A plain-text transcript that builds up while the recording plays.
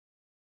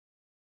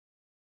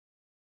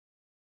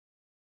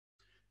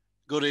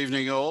Good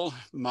evening all.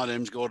 My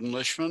name's Gordon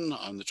Lishman.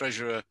 I'm the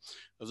Treasurer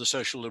of the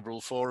Social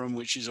Liberal Forum,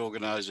 which is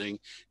organising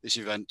this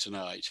event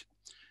tonight.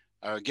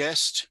 Our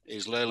guest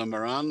is Layla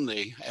Moran,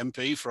 the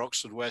MP for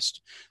Oxford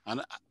West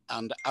and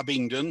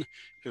Abingdon,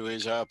 who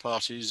is our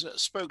party's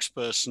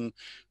spokesperson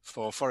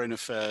for foreign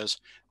affairs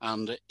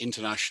and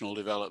international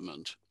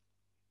development.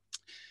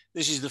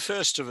 This is the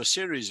first of a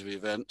series of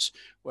events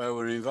where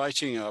we're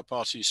inviting our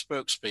party's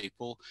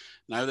spokespeople,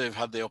 now they've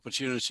had the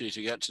opportunity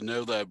to get to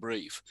know their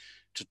brief,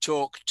 to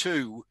talk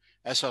to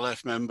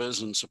SLF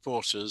members and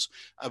supporters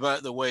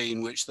about the way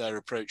in which they're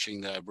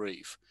approaching their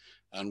brief.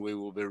 And we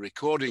will be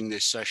recording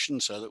this session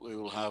so that we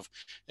will have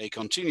a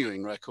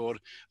continuing record,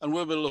 and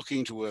we'll be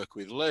looking to work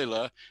with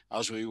Layla,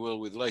 as we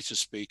will with later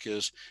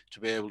speakers, to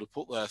be able to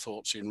put their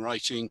thoughts in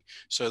writing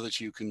so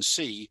that you can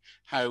see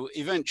how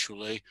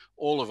eventually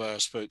all of our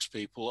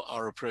spokespeople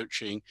are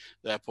approaching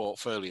their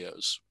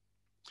portfolios.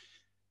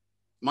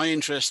 My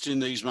interest in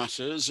these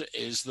matters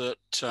is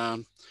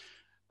that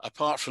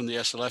apart from the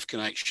SLF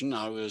connection,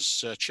 I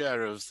was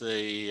chair of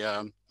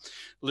the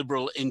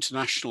Liberal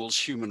International's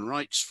Human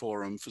Rights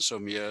Forum for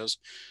some years,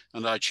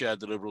 and I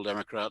chaired the Liberal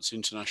Democrats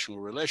International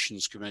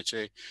Relations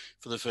Committee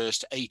for the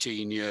first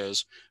 18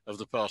 years of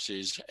the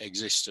party's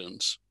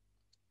existence.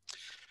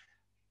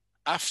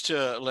 After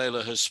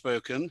Layla has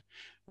spoken,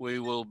 we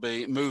will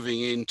be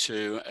moving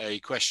into a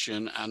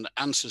question and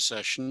answer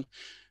session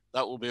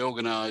that will be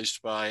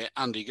organised by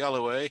Andy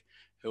Galloway,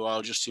 who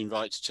I'll just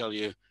invite to tell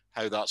you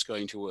how that's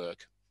going to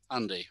work.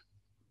 Andy.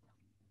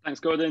 Thanks,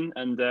 Gordon,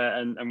 and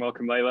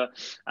welcome, Layla,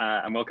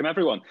 and welcome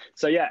everyone.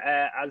 So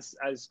yeah,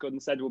 as Gordon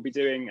said, we'll be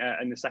doing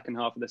in the second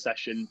half of the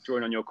session,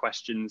 drawing on your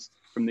questions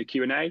from the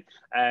Q&A.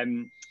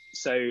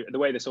 So the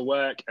way this will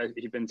work,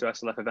 if you've been to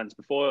SLF events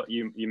before,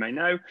 you may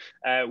know,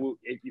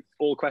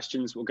 all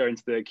questions will go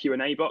into the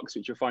Q&A box,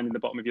 which you'll find in the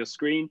bottom of your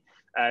screen.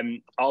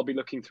 I'll be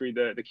looking through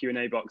the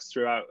Q&A box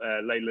throughout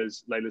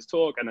Layla's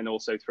talk, and then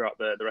also throughout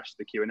the rest of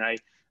the Q&A,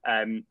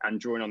 and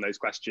drawing on those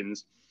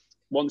questions.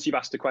 Once you've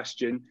asked a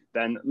question,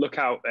 then look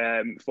out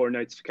for a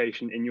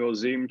notification in your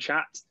Zoom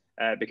chat,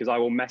 because I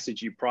will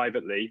message you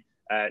privately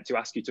to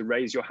ask you to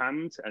raise your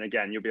hand. And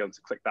again, you'll be able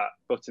to click that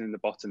button in the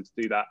bottom to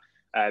do that,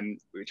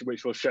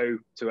 which will show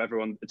to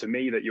everyone, to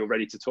me, that you're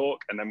ready to talk,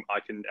 and then I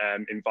can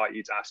invite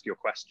you to ask your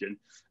question.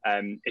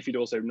 If you'd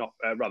also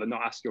rather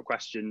not ask your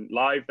question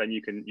live, then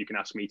you can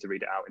ask me to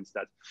read it out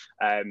instead.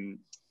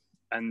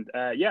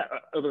 Yeah,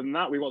 other than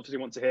that, we want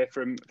to hear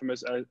from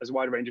as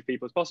wide a range of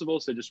people as possible.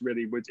 So just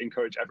really would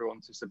encourage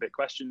everyone to submit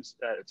questions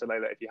to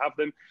Layla if you have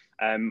them.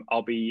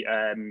 I'll be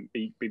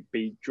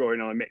drawing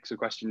on a mix of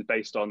questions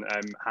based on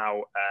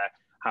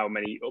how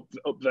many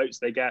upvotes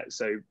they get.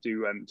 So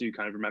do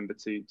kind of remember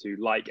to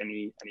like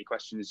any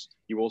questions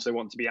you also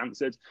want to be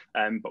answered.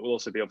 But we'll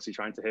also be obviously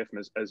trying to hear from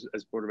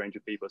as broad a range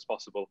of people as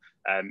possible.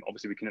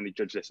 Obviously, we can only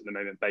judge this at the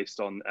moment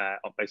based on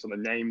the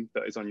name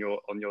that is on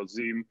your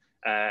Zoom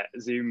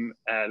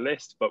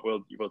list. But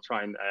we'll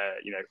try and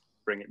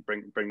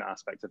bring that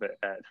aspect of it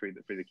through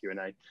the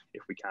Q&A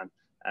if we can.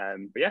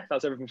 But yeah,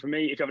 that's everything from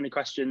me. If you have any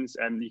questions,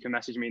 you can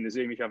message me in the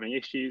Zoom if you have any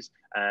issues,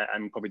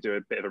 and we'll probably do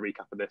a bit of a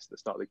recap of this at the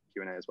start of the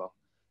Q&A as well.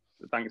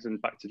 So thanks,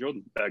 and back to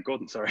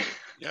Gordon, sorry.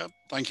 Yeah,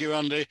 thank you,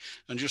 Andy.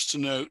 And just to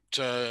note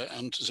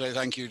and to say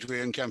thank you to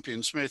Ian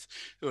Campion-Smith,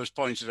 who has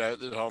pointed out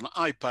that on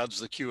iPads,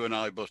 the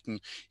Q&A button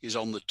is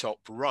on the top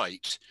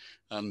right.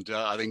 And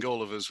I think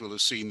all of us will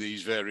have seen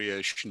these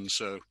variations,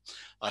 so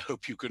I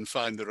hope you can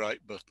find the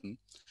right button.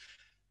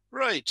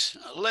 Right,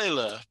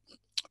 Layla,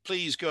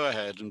 please go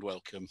ahead and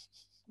welcome.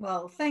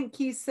 Well, thank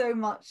you so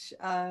much,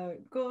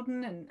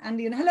 Gordon and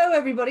Andy, and hello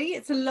everybody.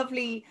 It's a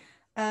lovely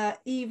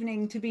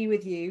evening to be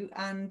with you,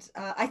 and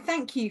I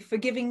thank you for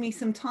giving me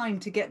some time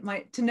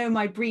to know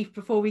my brief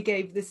before we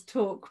gave this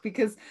talk,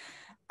 because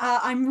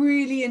I'm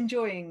really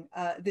enjoying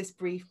this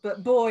brief,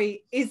 but boy,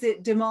 is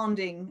it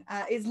demanding.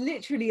 It's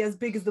literally as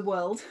big as the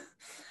world.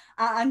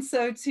 And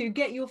so to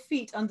get your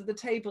feet under the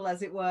table,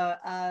 as it were,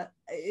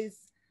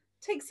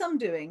 takes some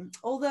doing.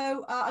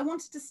 Although I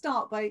wanted to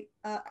start by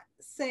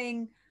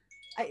saying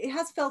it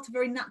has felt a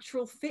very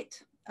natural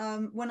fit.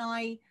 When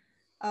I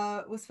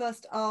was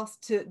first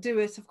asked to do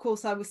it, of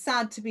course, I was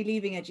sad to be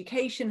leaving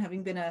education,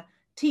 having been a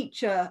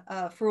teacher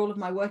for all of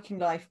my working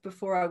life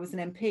before I was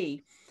an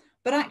MP.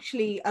 But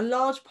actually, a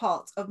large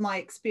part of my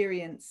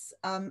experience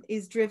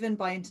is driven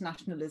by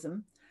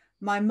internationalism.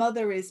 My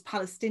mother is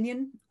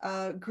Palestinian,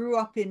 grew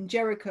up in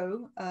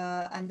Jericho,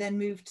 and then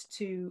moved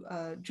to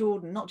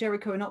Jordan, not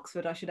Jericho in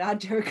Oxford, I should add,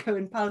 Jericho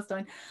in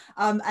Palestine,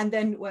 and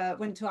then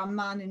went to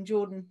Amman in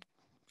Jordan,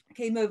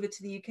 came over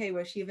to the UK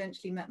where she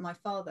eventually met my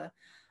father.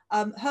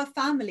 Her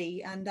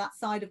family and that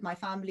side of my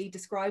family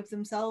describes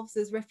themselves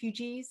as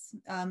refugees.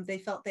 They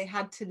felt they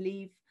had to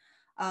leave.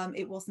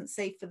 It wasn't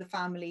safe for the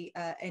family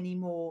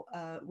anymore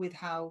with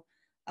how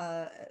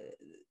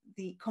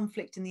the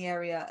conflict in the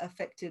area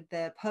affected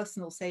their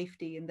personal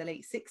safety in the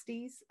late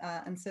 60s.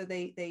 And so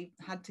they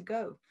had to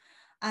go.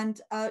 And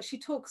she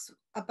talks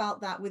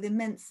about that with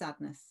immense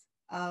sadness.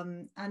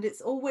 And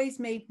it's always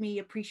made me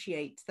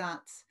appreciate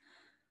that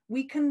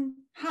we can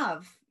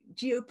have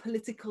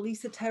geopolitical,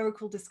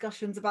 esoterical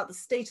discussions about the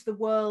state of the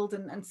world,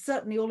 and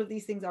certainly all of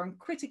these things are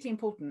critically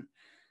important.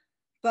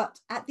 But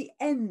at the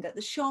end, at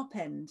the sharp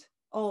end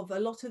of a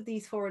lot of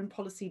these foreign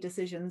policy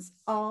decisions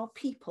are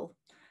people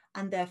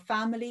and their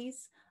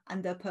families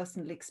and their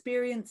personal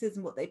experiences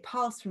and what they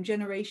pass from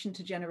generation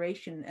to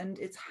generation. And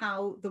it's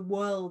how the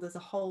world as a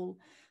whole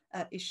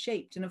is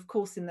shaped. And of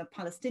course, in the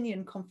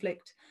Palestinian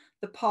conflict,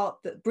 the part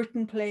that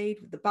Britain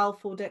played with the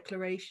Balfour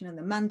Declaration and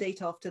the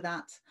mandate after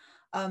that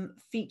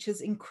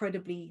features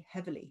incredibly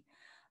heavily.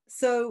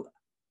 So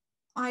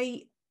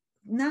I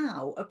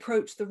now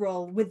approach the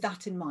role with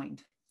that in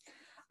mind.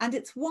 And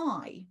it's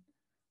why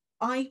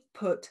I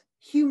put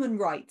human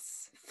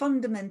rights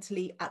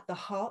fundamentally at the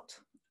heart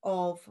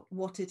of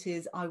what it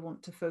is I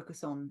want to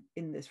focus on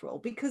in this role.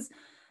 Because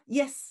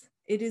yes,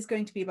 it is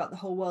going to be about the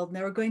whole world, and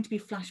there are going to be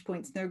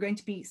flashpoints, and there are going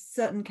to be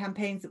certain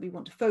campaigns that we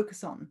want to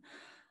focus on.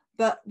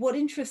 But what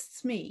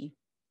interests me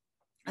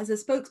as a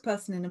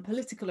spokesperson in a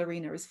political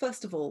arena is,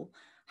 first of all,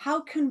 how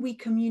can we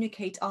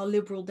communicate our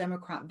liberal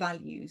democrat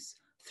values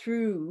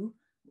through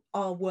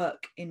our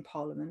work in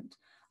Parliament?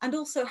 And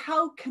also,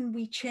 how can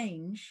we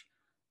change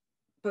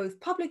both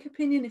public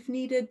opinion if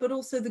needed, but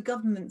also the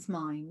government's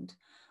mind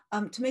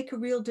to make a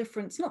real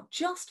difference, not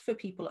just for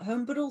people at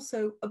home, but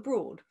also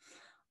abroad?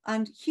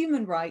 And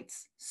human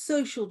rights,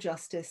 social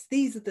justice,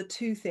 these are the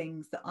two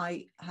things that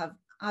I have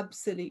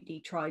absolutely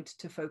tried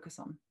to focus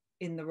on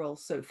in the role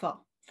so far.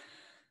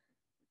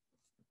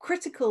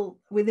 Critical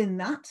within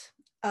that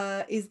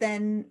is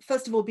then,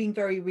 first of all, being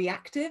very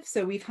reactive.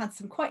 So we've had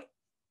some quite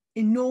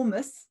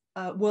enormous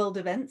world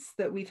events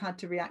that we've had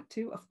to react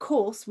to. Of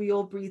course, we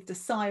all breathed a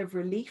sigh of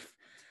relief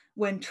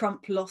when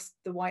Trump lost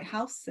the White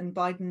House and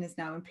Biden is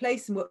now in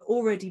place, and we're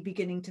already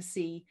beginning to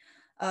see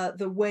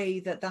the way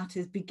that that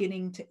is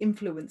beginning to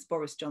influence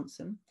Boris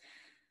Johnson.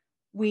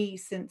 We,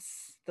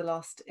 since the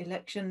last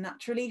election,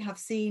 naturally have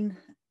seen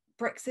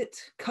Brexit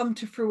come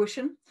to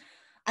fruition,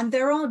 and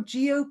there are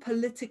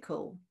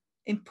geopolitical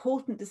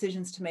important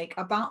decisions to make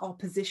about our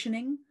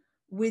positioning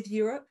with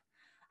Europe.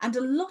 And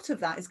a lot of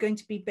that is going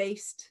to be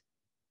based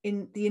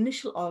in the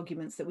initial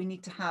arguments that we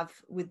need to have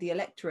with the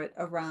electorate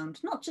around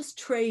not just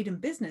trade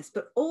and business,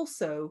 but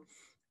also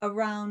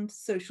around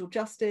social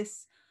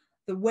justice,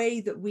 the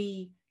way that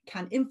we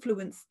can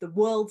influence the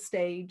world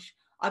stage.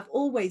 I've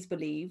always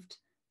believed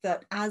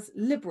that as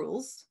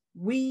liberals,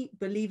 we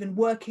believe in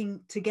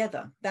working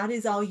together. That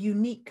is our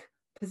unique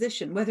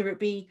position, whether it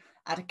be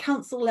at a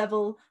council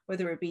level,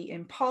 whether it be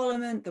in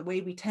Parliament, the way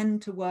we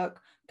tend to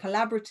work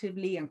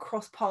collaboratively and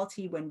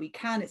cross-party when we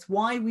can. It's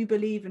why we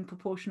believe in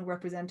proportional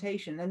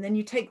representation. And then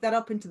you take that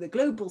up into the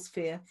global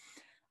sphere,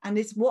 and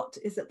it's what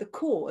is at the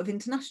core of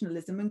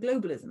internationalism and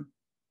globalism,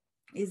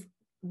 is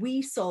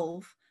we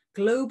solve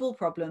global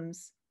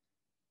problems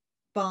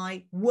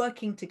by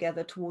working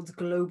together towards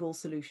global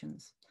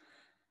solutions.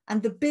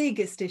 And the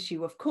biggest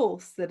issue, of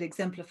course, that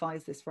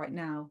exemplifies this right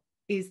now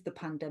is the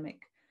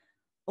pandemic.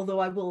 Although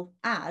I will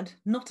add,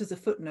 not as a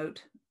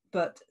footnote,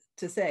 but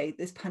to say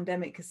this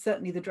pandemic is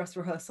certainly the dress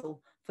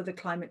rehearsal for the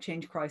climate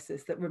change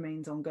crisis that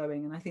remains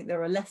ongoing. And I think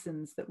there are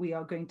lessons that we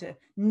are going to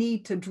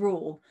need to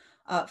draw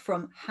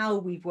from how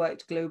we've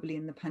worked globally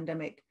in the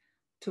pandemic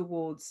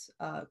towards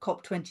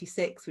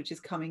COP26, which is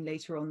coming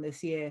later on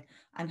this year,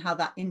 and how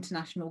that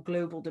international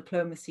global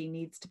diplomacy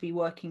needs to be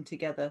working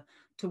together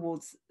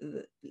towards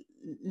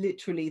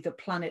literally the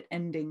planet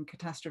ending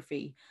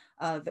catastrophe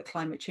that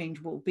climate change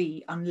will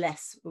be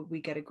unless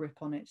we get a grip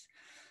on it.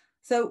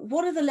 So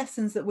what are the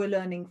lessons that we're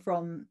learning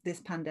from this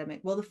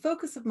pandemic? Well, the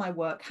focus of my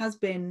work has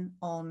been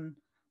on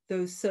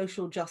those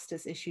social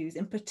justice issues,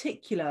 in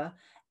particular,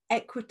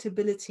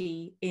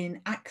 equitability in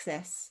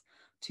access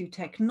to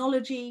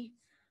technology,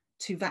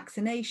 to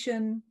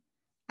vaccination,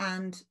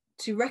 and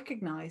to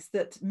recognize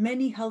that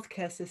many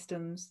healthcare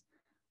systems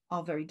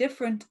are very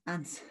different,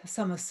 and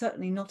some are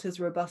certainly not as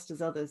robust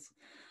as others.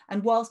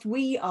 And whilst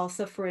we are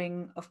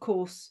suffering, of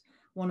course,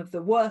 one of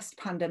the worst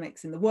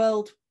pandemics in the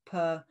world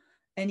per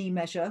any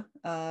measure,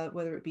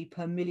 whether it be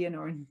per million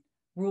or in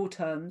raw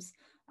terms,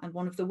 and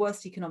one of the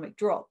worst economic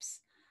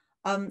drops,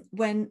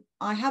 when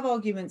I have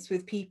arguments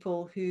with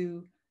people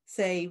who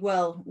say,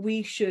 well,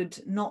 we should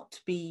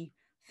not be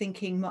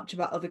thinking much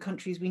about other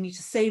countries, we need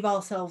to save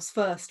ourselves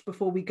first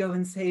before we go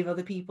and save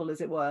other people,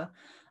 as it were.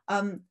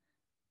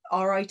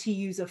 Our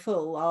ITUs are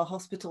full, our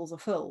hospitals are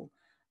full.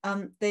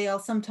 They are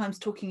sometimes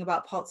talking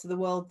about parts of the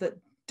world that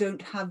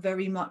don't have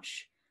very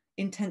much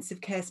intensive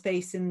care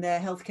space in their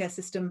healthcare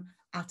system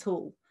at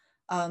all.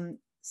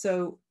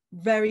 So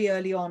very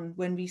early on,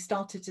 when we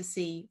started to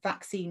see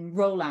vaccine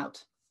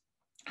rollout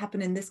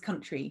happen in this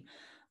country,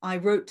 I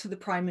wrote to the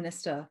Prime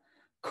Minister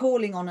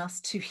calling on us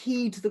to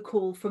heed the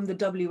call from the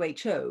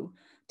WHO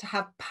to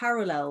have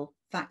parallel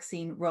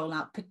vaccine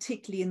rollout,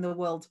 particularly in the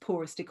world's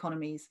poorest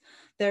economies.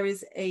 There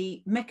is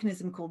a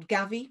mechanism called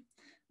Gavi,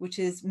 which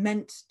is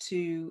meant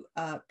to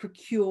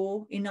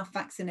procure enough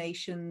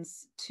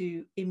vaccinations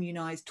to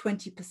immunize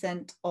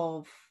 20%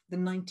 of the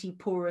 90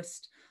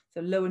 poorest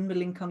so low and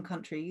middle income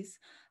countries.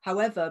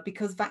 However,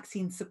 because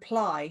vaccine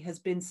supply has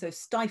been so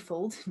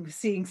stifled, we're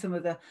seeing some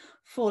of the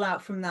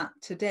fallout from that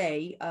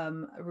today,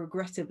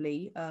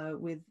 regrettably,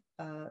 with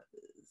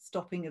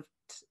stopping of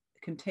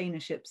container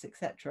ships,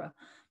 etc.,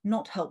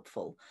 not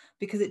helpful,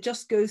 because it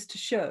just goes to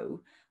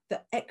show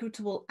that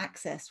equitable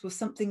access was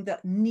something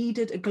that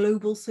needed a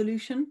global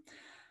solution.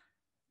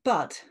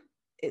 But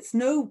it's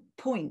no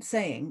point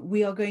saying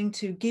we are going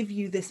to give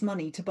you this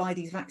money to buy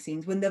these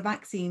vaccines when the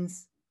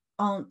vaccines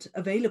aren't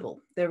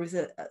available. There is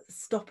a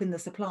stop in the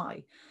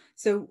supply.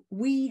 So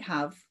we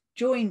have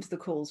joined the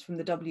calls from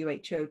the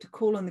WHO to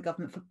call on the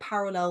government for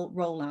parallel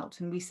rollout.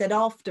 And we said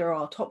after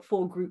our top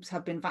 4 groups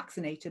have been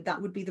vaccinated,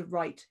 that would be the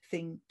right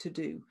thing to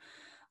do.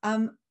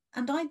 And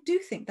I do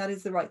think that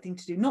is the right thing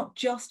to do, not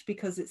just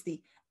because it's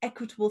the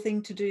equitable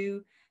thing to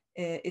do.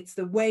 It's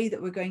the way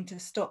that we're going to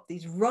stop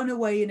these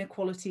runaway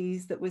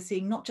inequalities that we're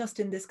seeing, not just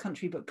in this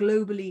country, but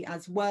globally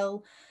as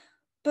well.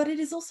 But it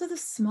is also the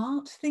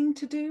smart thing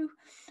to do.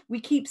 We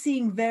keep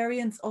seeing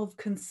variants of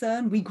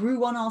concern. We grew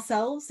one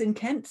ourselves in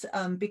Kent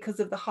because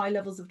of the high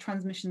levels of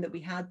transmission that we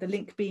had. The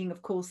link being,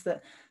 of course,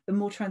 that the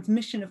more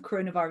transmission of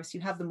coronavirus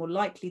you have, the more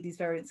likely these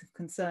variants of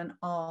concern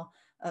are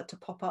to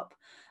pop up.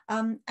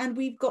 And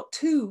we've got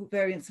 2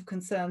 variants of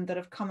concern that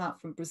have come out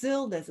from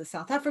Brazil. There's a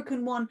South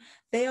African one.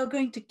 They are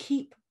going to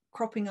keep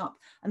cropping up.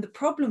 And the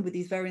problem with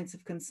these variants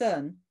of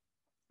concern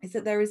is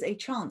that there is a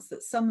chance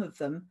that some of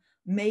them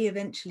may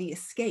eventually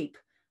escape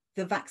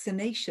the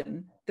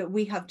vaccination that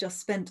we have just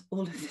spent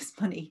all of this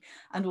money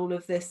and all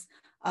of this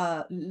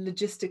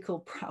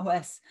logistical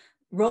prowess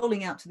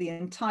rolling out to the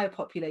entire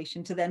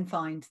population, to then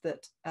find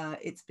that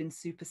it's been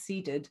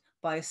superseded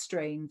by a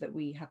strain that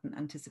we hadn't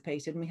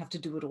anticipated, and we have to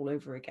do it all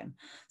over again.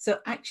 So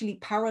actually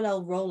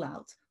parallel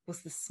rollout was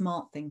the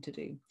smart thing to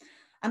do.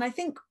 And I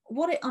think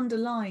what it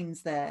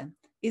underlines there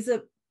is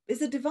a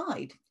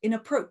divide in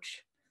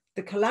approach.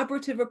 The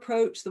collaborative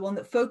approach, the one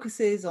that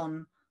focuses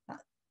on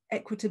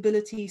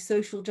equitability,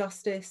 social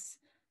justice,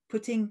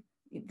 putting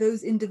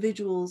those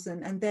individuals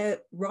and their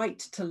right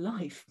to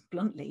life,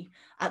 bluntly,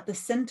 at the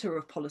center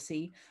of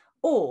policy,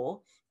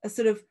 or a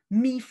sort of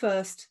me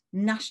first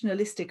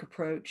nationalistic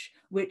approach,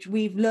 which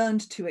we've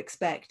learned to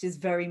expect is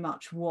very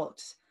much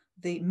what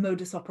the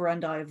modus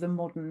operandi of the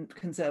modern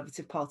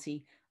Conservative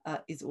Party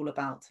is all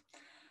about.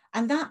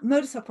 And that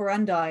modus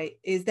operandi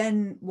is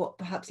then what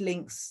perhaps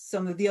links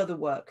some of the other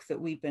work that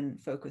we've been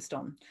focused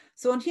on.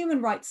 So on human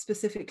rights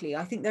specifically,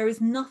 I think there is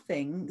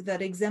nothing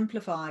that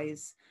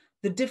exemplifies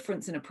the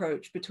difference in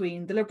approach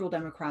between the Liberal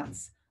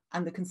Democrats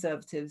and the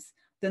Conservatives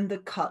than the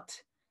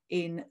cut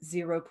in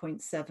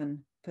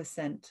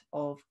 0.7%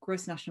 of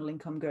gross national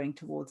income going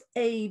towards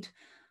aid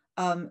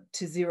to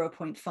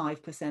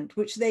 0.5%,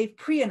 which they've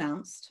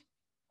pre-announced.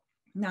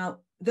 Now,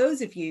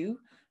 those of you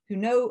who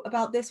know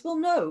about this will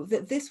know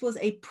that this was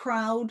a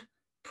proud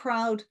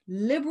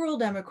Liberal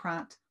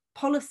Democrat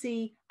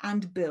policy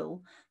and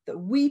bill that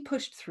we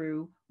pushed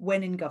through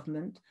when in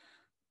government.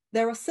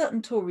 There are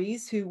certain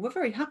Tories who were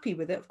very happy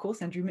with it, of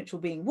course, Andrew Mitchell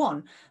being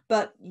one,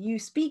 but you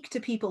speak to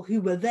people who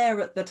were there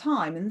at the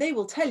time and they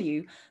will tell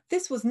you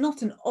this was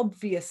not an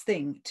obvious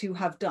thing to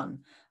have done.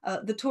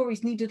 The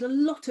Tories needed a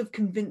lot of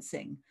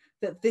convincing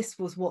that this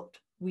was what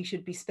we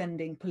should be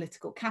spending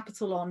political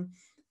capital on.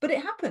 But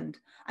it happened.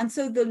 And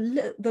so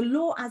the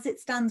law as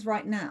it stands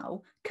right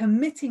now,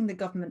 committing the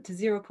government to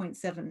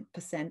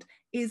 0.7%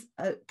 is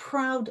a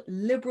proud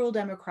Liberal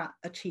Democrat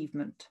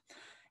achievement.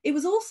 It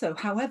was also,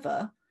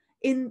 however,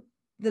 in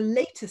the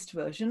latest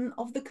version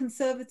of the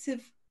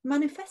Conservative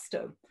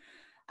manifesto.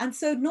 And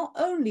so not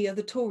only are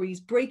the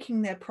Tories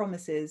breaking their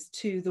promises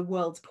to the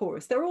world's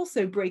poorest, they're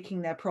also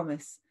breaking their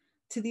promise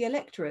to the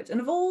electorate. And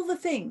of all the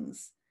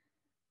things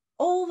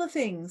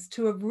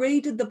to have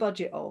raided the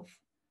budget of,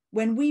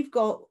 when we've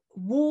got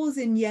wars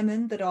in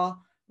Yemen that are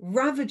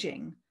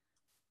ravaging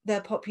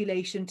their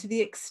population to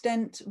the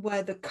extent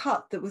where the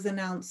cut that was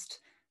announced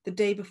the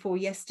day before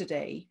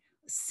yesterday,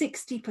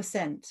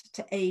 60%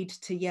 to aid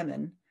to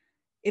Yemen,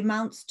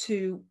 amounts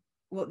to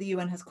what the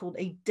UN has called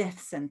a death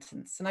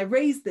sentence. And I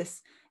raised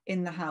this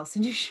in the House,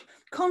 and you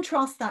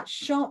contrast that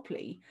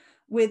sharply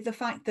with the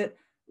fact that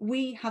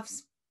we have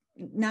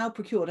now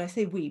procured, I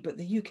say we, but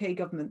the UK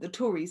government, the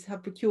Tories,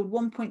 have procured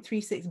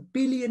 £1.36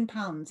 billion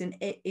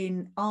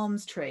in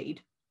arms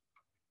trade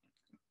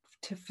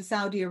for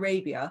Saudi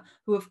Arabia,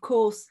 who of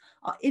course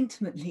are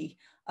intimately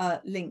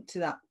linked to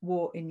that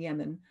war in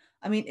Yemen.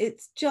 I mean,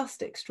 it's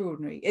just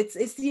extraordinary.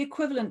 It's the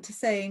equivalent to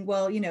saying,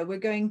 well, you know, we're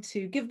going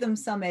to give them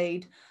some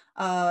aid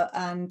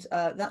and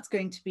that's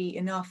going to be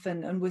enough,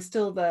 and we're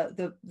still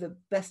the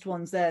best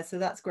ones there, so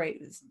that's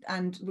great,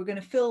 and we're going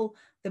to fill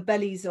the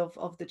bellies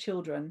of the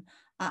children,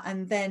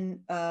 and then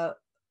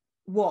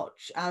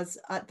watch as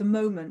at the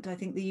moment I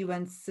think the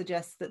UN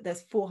suggests that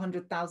there's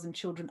 400,000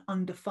 children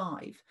under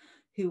 5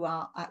 who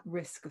are at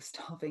risk of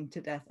starving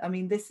to death. I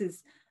mean, this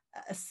is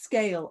a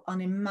scale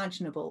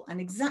unimaginable, and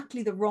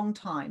exactly the wrong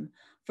time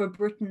for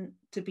Britain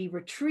to be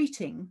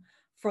retreating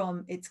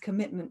from its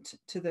commitment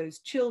to those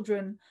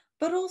children,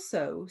 but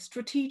also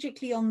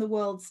strategically on the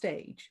world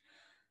stage.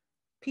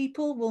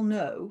 People will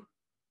know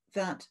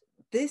that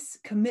this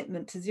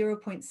commitment to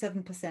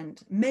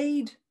 0.7%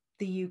 made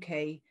the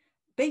UK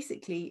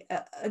basically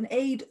an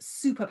aid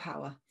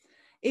superpower.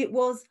 It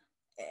was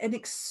an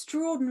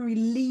extraordinary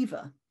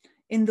lever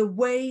in the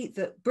way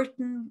that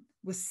Britain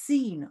was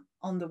seen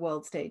on the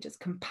world stage as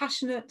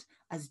compassionate,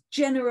 as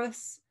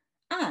generous,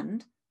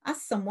 and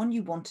as someone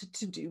you wanted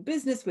to do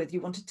business with.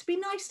 You wanted to be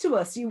nice to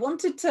us. You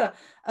wanted to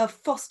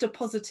foster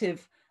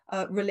positive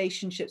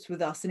relationships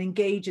with us and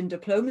engage in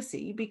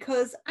diplomacy,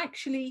 because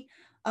actually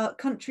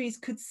countries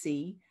could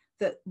see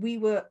that we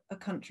were a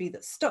country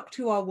that stuck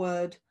to our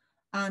word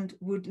and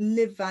would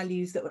live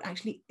values that would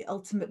actually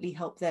ultimately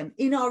help them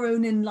in our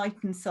own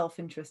enlightened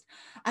self-interest.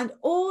 And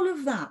all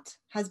of that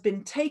has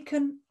been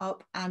taken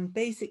up and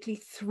basically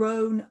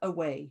thrown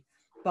away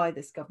by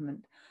this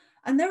government.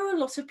 And there are a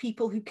lot of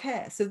people who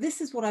care. So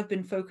this is what I've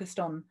been focused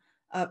on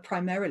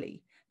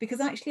primarily, because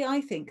actually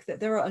I think that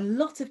there are a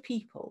lot of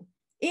people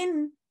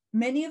in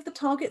many of the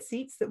target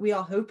seats that we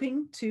are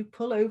hoping to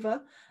pull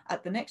over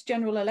at the next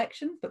general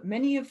election, but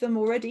many of them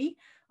already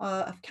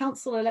of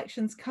council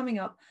elections coming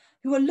up,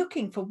 who are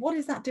looking for what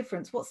is that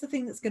difference? What's the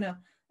thing that's going to,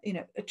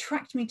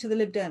 attract me to the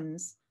Lib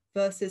Dems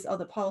versus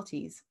other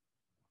parties?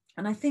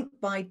 And I think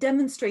by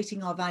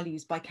demonstrating our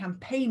values, by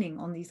campaigning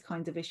on these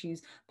kinds of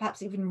issues,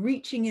 perhaps even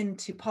reaching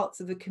into parts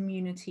of the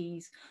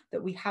communities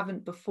that we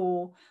haven't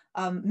before,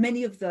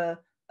 many of the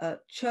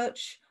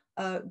church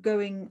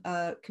going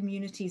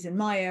communities in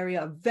my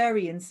area are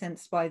very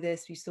incensed by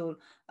this. We saw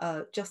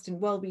Justin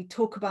Welby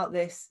talk about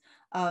this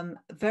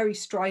very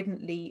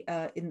stridently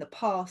in the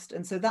past.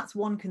 And so that's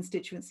one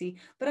constituency.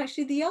 But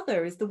actually the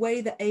other is the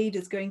way that aid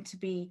is going to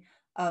be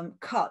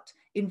cut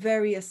in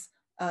various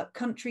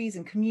countries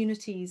and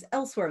communities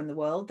elsewhere in the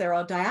world. There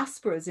are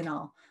diasporas in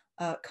our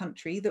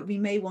country that we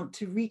may want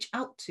to reach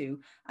out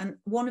to. And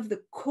one of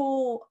the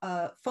core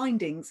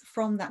findings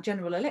from that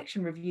general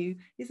election review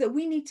is that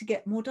we need to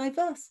get more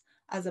diverse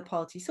as a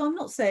party. So I'm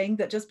not saying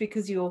that just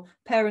because your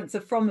parents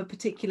are from a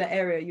particular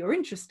area, you're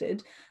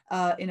interested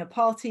in a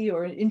party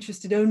or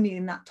interested only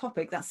in that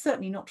topic. That's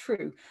certainly not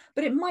true.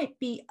 But it might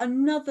be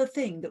another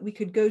thing that we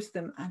could go to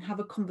them and have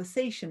a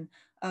conversation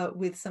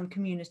with some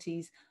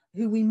communities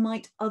who we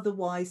might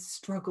otherwise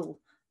struggle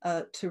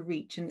to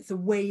reach. And it's a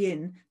way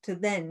in to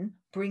then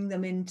bring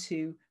them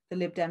into the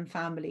Lib Dem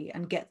family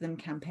and get them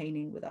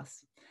campaigning with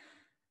us.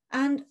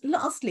 And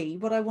lastly,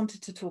 what I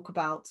wanted to talk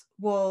about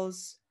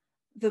was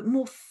the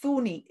more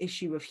thorny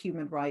issue of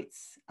human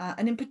rights,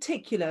 and in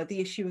particular, the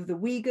issue of the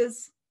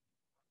Uyghurs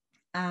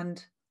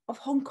and of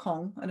Hong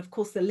Kong. And of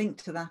course, the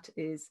link to that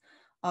is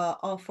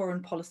our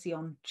foreign policy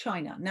on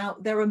China. Now,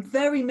 there are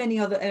very many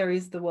other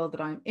areas of the world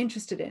that I'm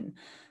interested in,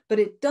 but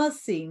it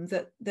does seem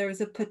that there is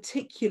a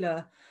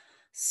particular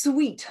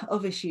suite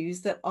of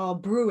issues that are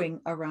brewing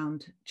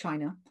around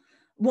China.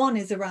 One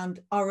is around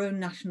our own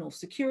national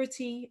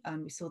security,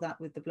 and we saw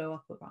that with the blow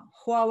up around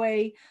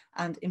Huawei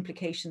and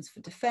implications for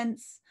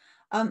defense.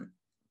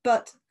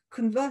 But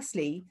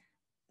conversely,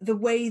 the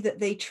way that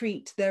they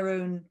treat their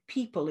own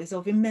people is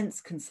of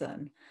immense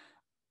concern.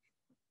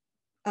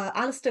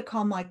 Alistair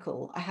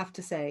Carmichael, I have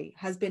to say,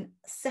 has been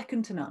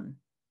second to none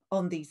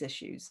on these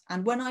issues.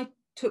 And when I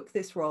took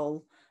this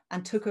role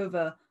and took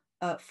over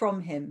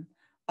from him,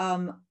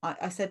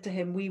 I said to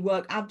him, we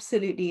work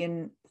absolutely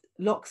in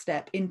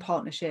lockstep, in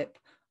partnership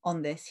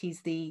on this.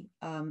 He's the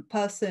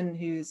person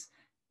who's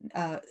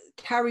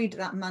carried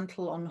that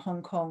mantle on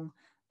Hong Kong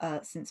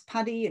since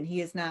Paddy, and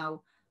he is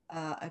now,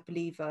 I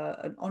believe,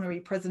 an honorary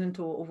president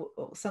or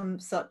some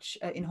such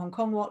in Hong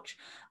Kong Watch.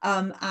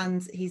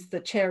 And he's the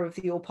chair of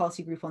the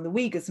all-party group on the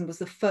Uyghurs and was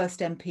the first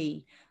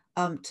MP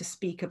to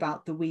speak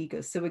about the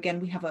Uyghurs. So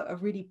again, we have a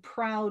really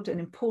proud and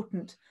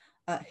important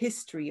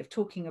history of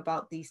talking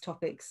about these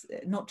topics,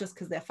 not just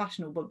because they're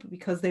fashionable, but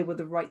because they were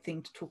the right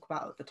thing to talk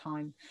about at the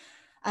time.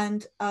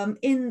 And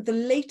in the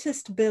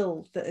latest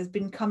bill that has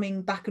been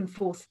coming back and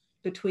forth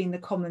between the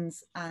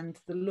Commons and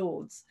the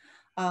Lords,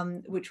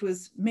 which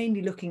was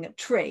mainly looking at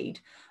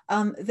trade,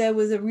 there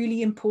was a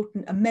really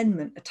important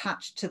amendment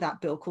attached to that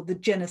bill called the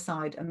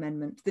Genocide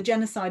Amendment. The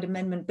Genocide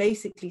Amendment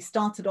basically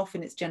started off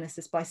in its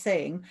genesis by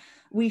saying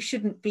we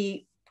shouldn't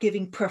be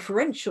giving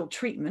preferential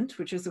treatment,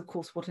 which is of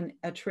course what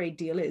a trade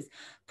deal is,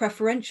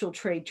 preferential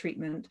trade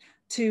treatment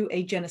to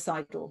a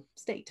genocidal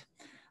state.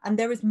 And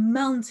there is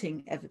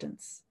mounting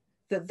evidence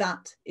that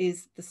that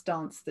is the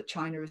stance that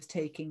China is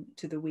taking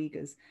to the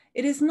Uyghurs.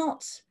 It is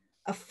not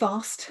a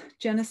fast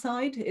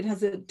genocide. It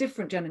has a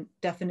different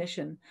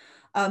definition.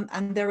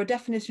 And there are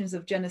definitions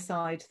of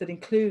genocide that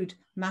include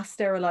mass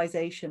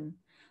sterilization,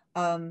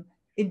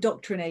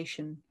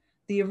 indoctrination,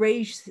 the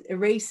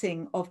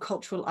erasing of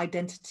cultural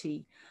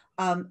identity.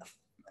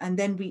 And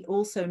then we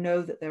also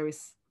know that there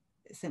is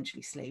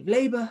essentially slave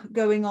labor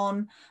going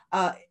on,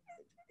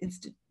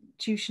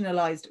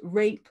 institutionalized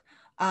rape,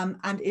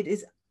 and it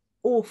is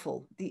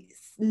awful. The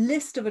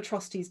list of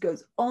atrocities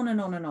goes on and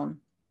on and on.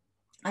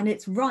 And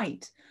it's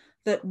right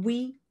that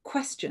we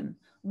question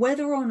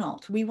whether or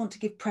not we want to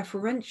give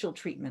preferential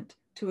treatment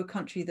to a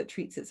country that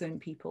treats its own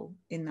people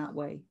in that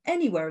way,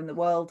 anywhere in the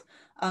world.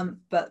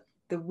 But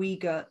the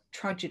Uyghur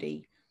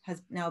tragedy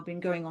has now been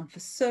going on for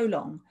so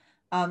long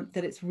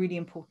that it's really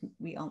important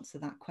we answer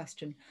that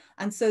question.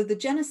 And so the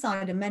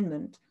Genocide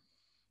Amendment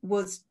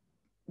was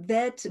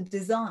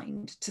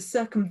designed to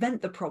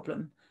circumvent the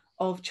problem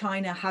of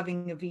China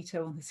having a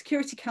veto on the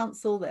Security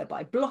Council,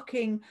 thereby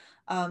blocking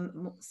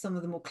some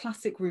of the more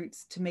classic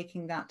routes to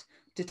making that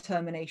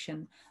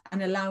determination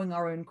and allowing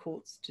our own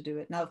courts to do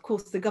it. Now, of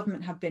course, the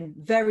government have been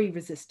very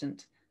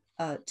resistant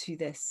to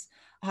this.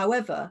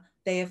 However,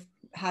 they have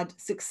had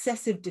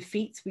successive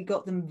defeats. We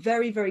got them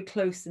very, very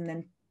close, and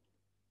then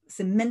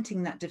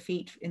cementing that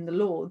defeat in the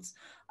Lords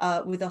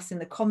with us in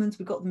the Commons.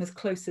 We got them as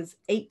close as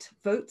 8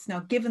 votes. Now,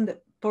 given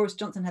that Boris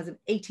Johnson has an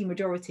 80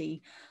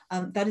 majority,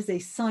 that is a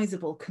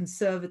sizable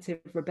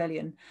Conservative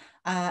rebellion.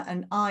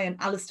 And I and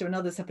Alistair and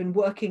others have been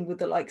working with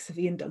the likes of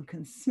Ian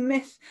Duncan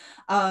Smith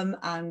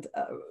and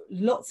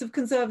lots of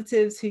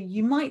Conservatives who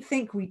you might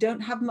think we don't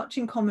have much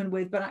in common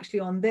with, but actually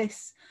on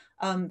this,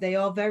 they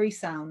are very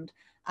sound.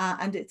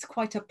 And it's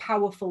quite a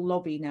powerful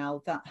lobby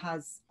now that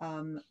has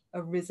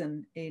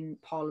arisen in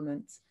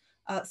Parliament.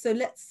 So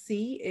let's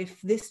see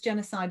if this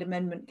Genocide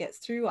Amendment gets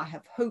through. I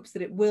have hopes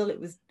that it will. It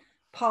was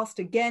passed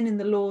again in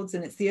the Lords,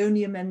 and it's the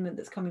only amendment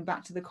that's coming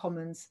back to the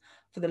Commons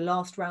for the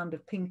last round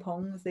of ping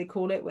pong, as they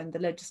call it, when the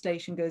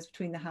legislation goes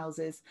between the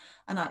houses.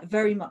 And I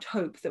very much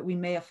hope that we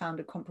may have found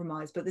a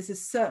compromise, but this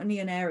is certainly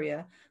an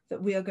area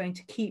that we are going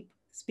to keep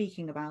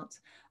speaking about,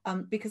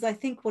 because I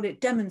think what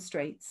it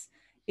demonstrates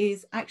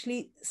is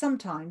actually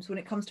sometimes when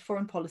it comes to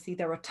foreign policy,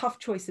 there are tough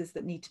choices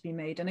that need to be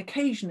made. And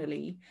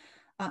occasionally,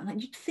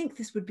 and you'd think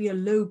this would be a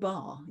low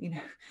bar, you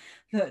know,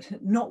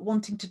 that not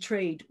wanting to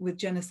trade with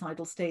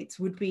genocidal states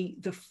would be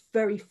the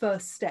very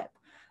first step,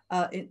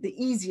 the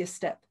easiest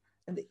step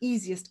and the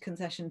easiest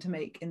concession to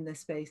make in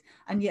this space.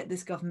 And yet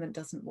this government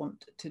doesn't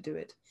want to do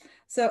it.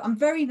 So I'm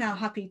very now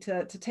happy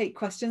to take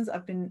questions.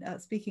 I've been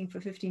speaking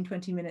for 15,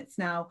 20 minutes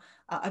now.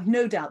 I've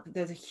no doubt that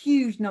there's a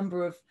huge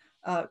number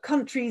of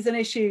countries and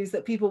issues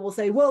that people will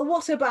say, well,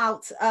 what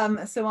about?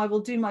 So I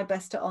will do my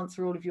best to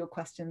answer all of your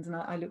questions, and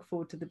I look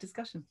forward to the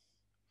discussion.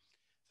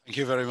 Thank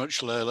you very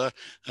much, Layla,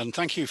 and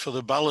thank you for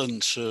the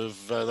balance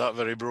of that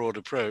very broad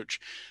approach.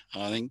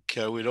 I think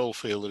we'd all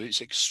feel that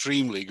it's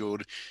extremely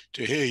good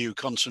to hear you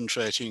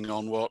concentrating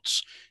on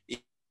what's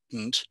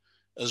important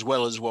as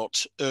well as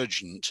what's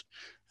urgent,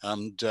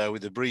 and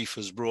with a brief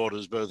as broad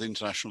as both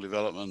international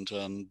development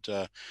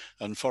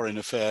and foreign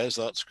affairs,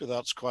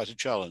 that's quite a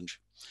challenge.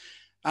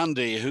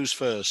 Andy, who's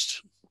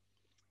first?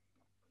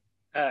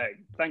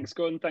 Thanks,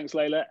 Gordon. Thanks,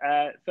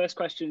 Layla. First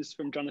question is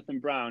from Jonathan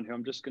Brown, who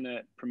I'm just going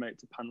to promote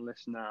to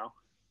panelist now.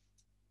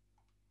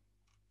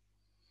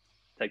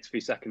 Takes a few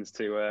seconds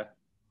to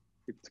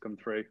people to come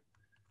through.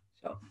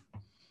 Sure.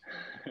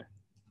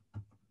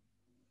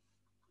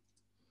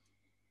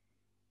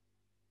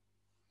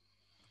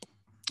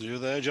 Are you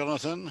there,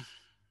 Jonathan?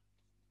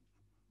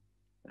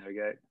 There we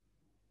go.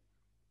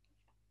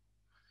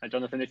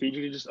 Jonathan, if you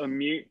could just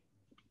unmute.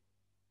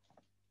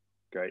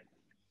 Great.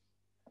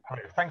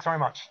 Hello, thanks very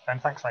much.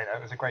 And thanks, Layla.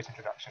 It was a great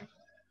introduction.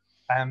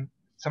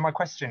 So my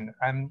question,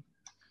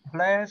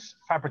 Blair's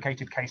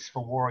fabricated case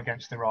for war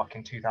against Iraq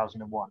in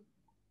 2001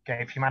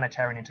 gave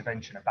humanitarian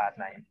intervention a bad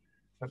name,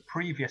 but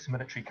previous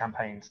military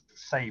campaigns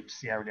saved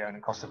Sierra Leone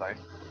and Kosovo,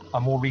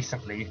 and more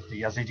recently,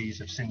 the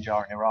Yazidis of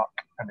Sinjar in Iraq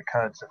and the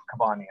Kurds of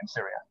Kobani in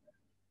Syria.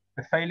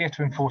 The failure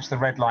to enforce the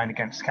red line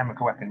against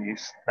chemical weapon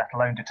use, let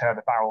alone deter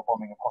the barrel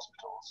bombing of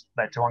hospitals,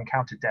 led to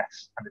uncounted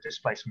deaths and the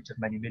displacement of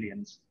many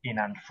millions in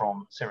and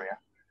from Syria.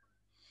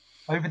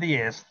 Over the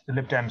years, the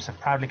Lib Dems have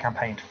proudly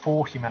campaigned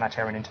for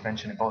humanitarian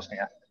intervention in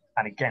Bosnia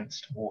and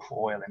against war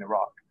for oil in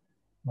Iraq.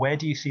 Where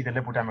do you see the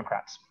Liberal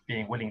Democrats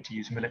being willing to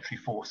use military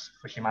force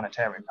for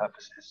humanitarian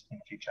purposes in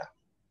the future?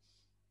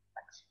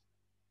 Thanks.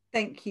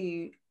 Thank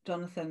you,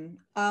 Jonathan.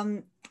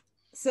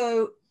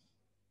 So,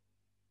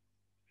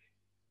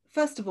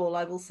 first of all,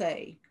 I will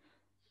say,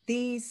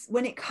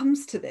 when it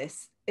comes to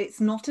this,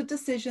 it's not a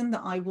decision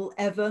that I will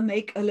ever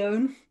make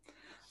alone.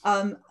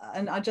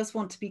 And I just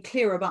want to be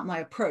clear about my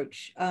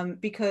approach,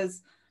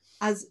 because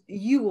as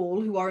you all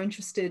who are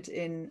interested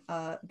in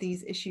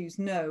these issues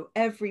know,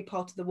 every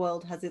part of the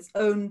world has its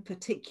own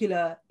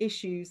particular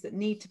issues that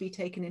need to be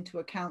taken into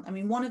account. I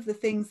mean, one of the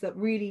things that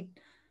really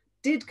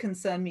did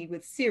concern me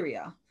with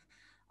Syria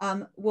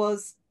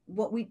was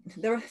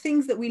there are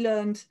things that we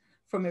learned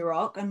from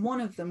Iraq, and one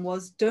of them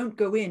was don't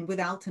go in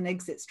without an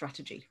exit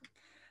strategy.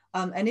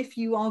 And if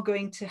you are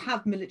going to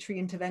have military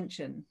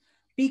intervention,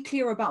 be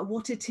clear about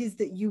what it is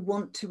that you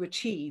want to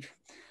achieve.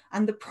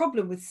 And the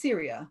problem with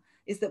Syria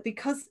is that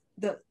because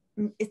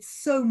it's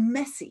so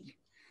messy,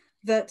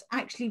 that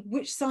actually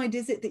which side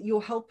is it that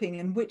you're helping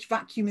and which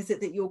vacuum is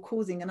it that you're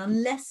causing? And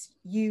unless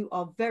you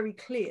are very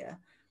clear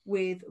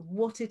with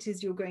what it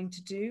is you're going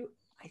to do,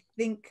 I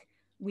think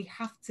we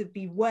have to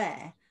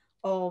beware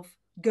of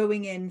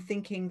going in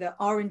thinking that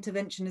our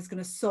intervention is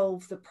going to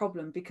solve the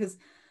problem, because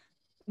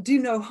do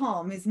no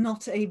harm is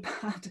not a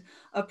bad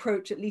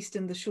approach, at least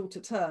in the shorter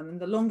term. And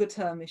the longer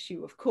term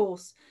issue, of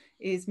course,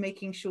 is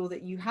making sure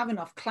that you have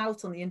enough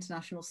clout on the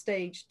international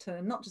stage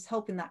to not just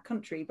help in that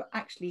country, but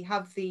actually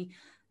have the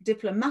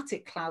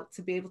diplomatic clout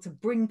to be able to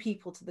bring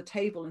people to the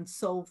table and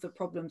solve the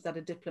problems at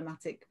the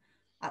diplomatic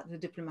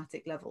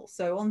level.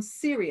 So on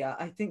Syria,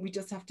 I think we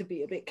just have to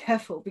be a bit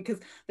careful, because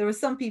there are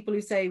some people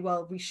who say,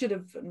 well, we should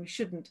have and we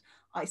shouldn't.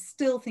 I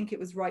still think it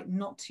was right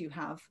not to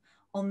have,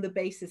 on the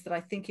basis that I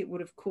think it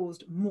would have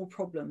caused more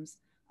problems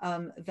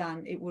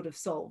than it would have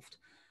solved.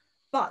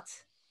 But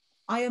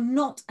I am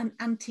not an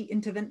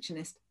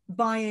anti-interventionist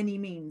by any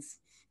means.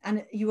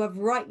 And you have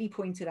rightly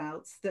pointed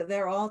out that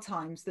there are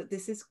times that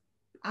this is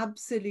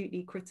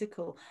absolutely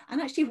critical.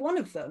 And actually one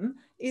of them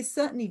is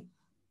certainly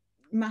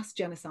mass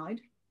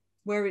genocide,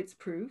 where it's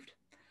proved.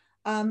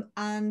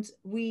 And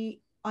we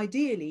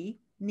ideally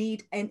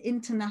need an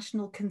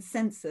international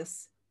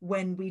consensus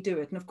when we do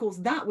it. And of course,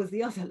 that was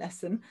the other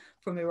lesson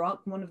from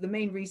Iraq. One of the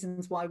main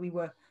reasons why we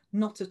were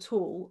not at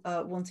all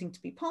wanting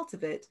to be part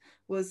of it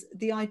was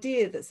the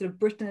idea that sort of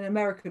Britain and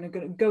America are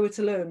going to go it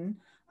alone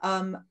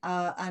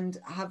and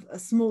have a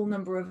small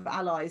number of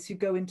allies who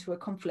go into a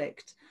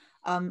conflict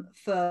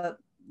for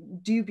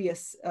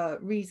dubious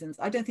reasons.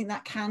 I don't think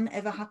that can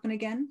ever happen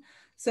again.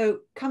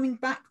 So coming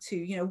back to,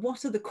 you know,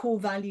 what are the core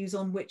values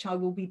on which I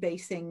will be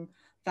basing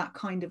that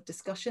kind of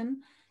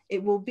discussion?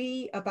 It will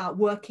be about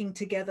working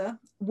together,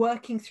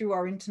 working through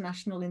our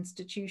international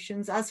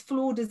institutions, as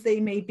flawed as they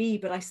may be,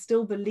 but I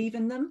still believe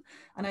in them.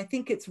 And I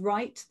think it's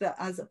right that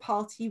as a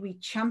party, we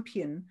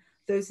champion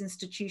those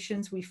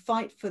institutions. We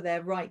fight for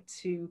their right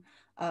to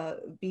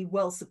be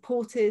well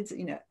supported.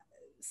 You know,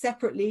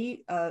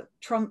 separately,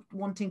 Trump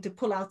wanting to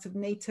pull out of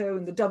NATO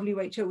and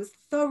the WHO was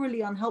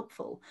thoroughly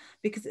unhelpful,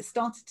 because it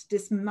started to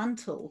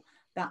dismantle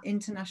that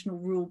international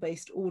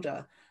rule-based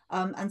order.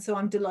 And so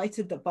I'm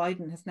delighted that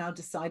Biden has now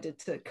decided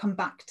to come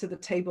back to the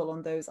table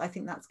on those. I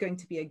think that's going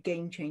to be a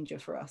game changer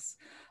for us.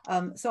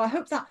 So I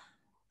hope that,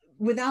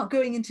 without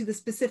going into the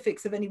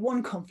specifics of any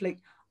one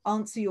conflict,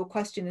 answer your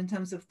question in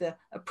terms of the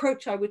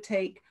approach I would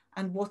take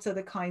and what are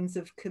the kinds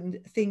of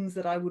things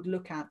that I would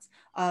look at.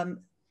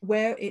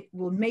 Where it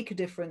will make a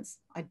difference,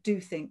 I do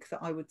think that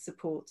I would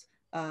support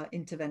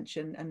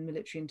intervention and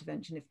military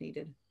intervention if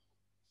needed.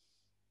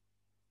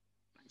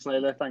 Thanks,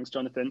 Layla. Thanks,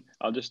 Jonathan.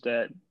 I'll just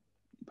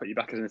put you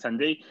back as an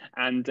attendee.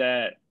 And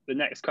the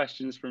next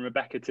question is from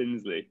Rebecca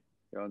Tinsley,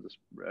 who I'll just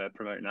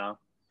promote now.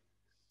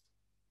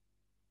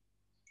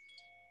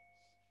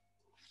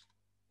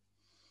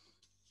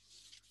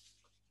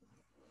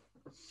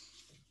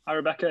 Hi,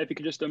 Rebecca, if you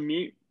could just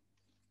unmute.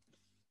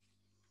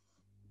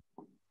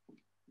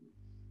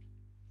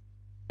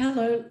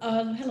 Hello,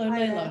 hello,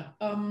 Layla.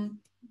 Thank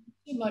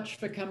you so much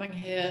for coming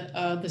here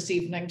this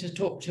evening to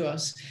talk to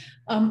us.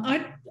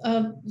 I'd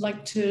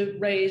like to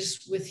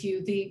raise with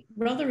you the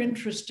rather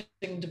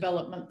interesting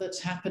development that's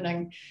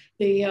happening,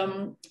 the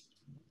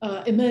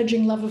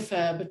emerging love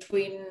affair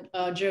between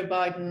Joe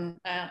Biden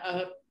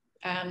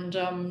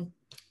and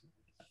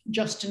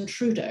Justin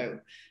Trudeau,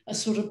 a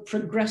sort of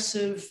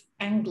progressive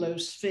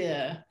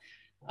Anglosphere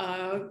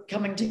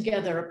coming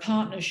together, a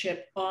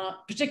partnership,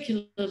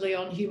 particularly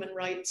on human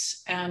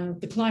rights and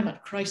the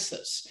climate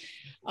crisis.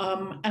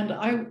 And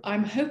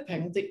I'm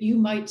hoping that you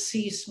might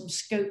see some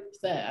scope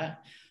there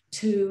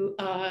to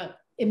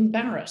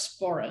embarrass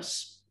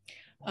Boris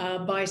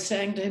by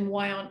saying to him,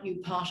 why aren't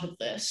you part of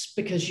this?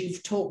 Because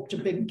you've talked a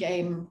big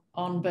game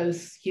on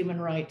both human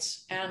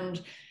rights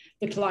and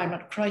the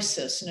climate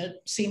crisis. And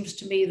it seems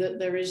to me that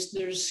there is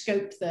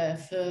scope there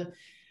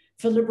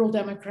for Liberal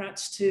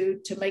Democrats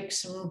to make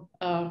some,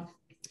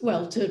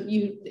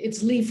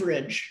 it's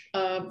leverage,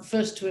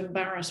 first to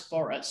embarrass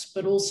Boris,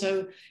 but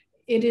also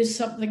it is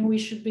something we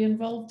should be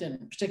involved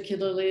in,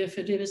 particularly if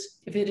it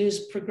is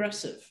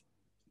progressive.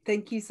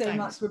 Thank you so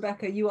much,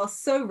 Rebecca. You are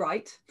so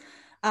right.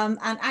 And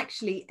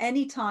actually,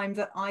 any time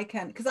that I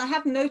can, because I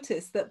have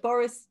noticed that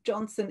Boris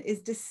Johnson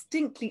is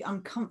distinctly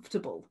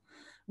uncomfortable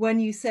when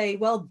you say,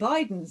 well,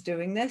 Biden's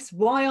doing this,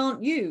 why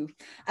aren't you?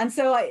 And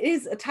so it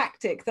is a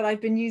tactic that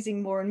I've been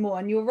using more and more.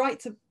 And you're right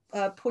to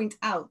point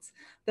out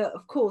that,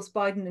 of course,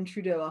 Biden and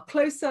Trudeau are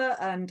closer.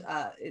 And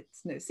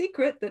it's no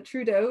secret that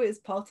Trudeau is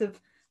part of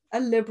a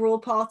Liberal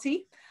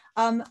Party.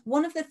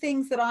 One of the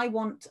things that I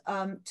want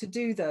to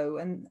do, though,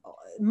 and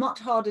much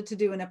harder to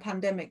do in a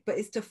pandemic, but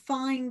is to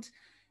find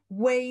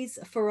ways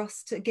for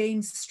us to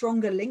gain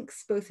stronger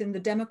links, both in the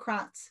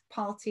Democrat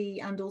Party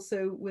and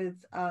also with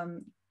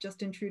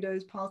Justin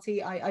Trudeau's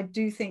party. I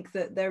do think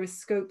that there is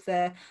scope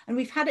there, and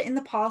we've had it in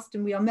the past,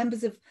 and we are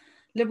members of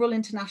Liberal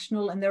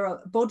International, and there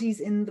are bodies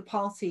in the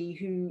party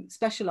who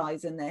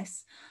specialize in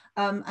this.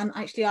 And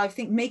actually, I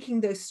think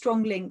making those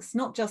strong links,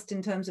 not just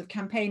in terms of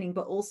campaigning,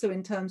 but also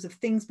in terms of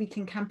things we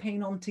can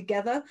campaign on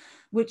together,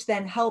 which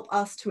then help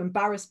us to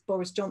embarrass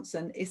Boris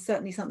Johnson, is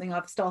certainly something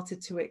I've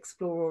started to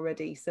explore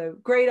already. So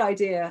great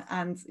idea.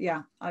 And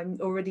yeah, I'm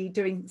already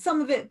doing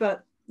some of it,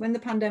 but when the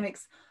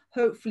pandemic's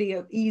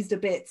hopefully eased a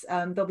bit,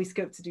 there'll be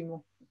scope to do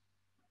more.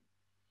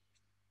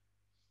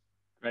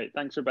 Great,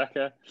 thanks,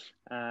 Rebecca.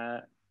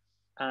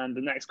 And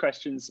the next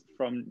question's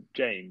from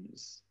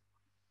James.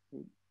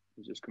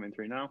 It's just coming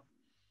through now.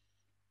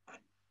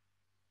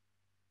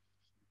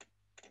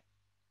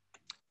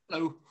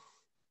 Hello.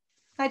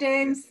 Hi,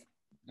 James.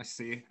 I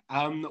see.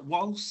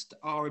 Whilst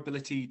our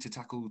ability to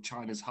tackle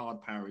China's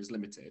hard power is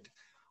limited,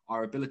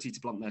 our ability to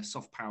blunt their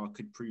soft power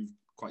could prove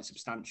quite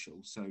substantial.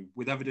 So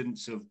with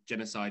evidence of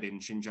genocide in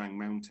Xinjiang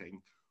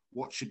mounting,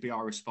 what should be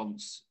our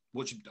response?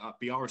 What should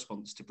be our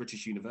response to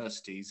British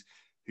universities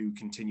who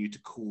continue to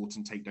court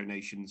and take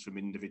donations from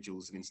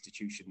individuals and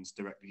institutions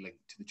directly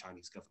linked to the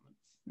Chinese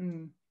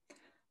government?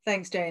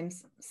 Thanks,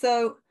 James.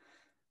 So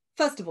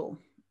first of all,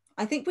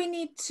 I think we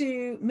need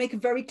to make a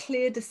very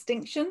clear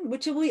distinction,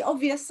 which will be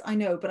obvious, I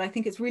know, but I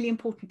think it's really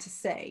important to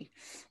say,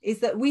 is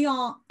that we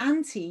are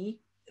anti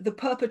the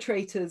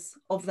perpetrators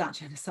of that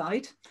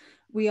genocide.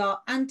 We are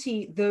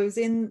anti those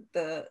in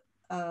the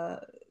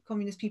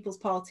Communist People's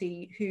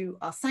Party who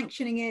are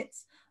sanctioning it,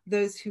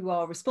 those who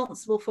are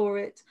responsible for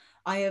it.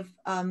 I have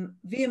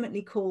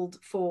vehemently called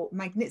for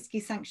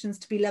Magnitsky sanctions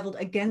to be leveled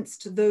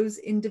against those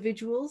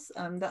individuals.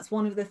 That's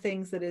one of the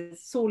things that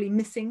is sorely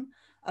missing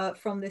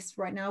from this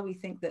right now. We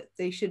think that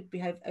they should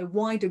have a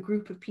wider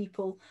group of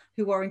people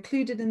who are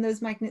included in those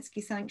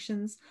Magnitsky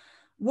sanctions.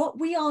 What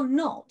we are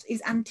not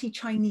is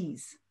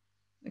anti-Chinese.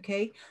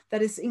 Okay,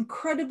 that is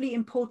incredibly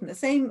important. The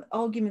same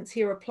arguments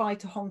here apply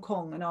to Hong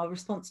Kong and our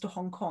response to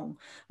Hong Kong.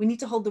 We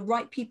need to hold the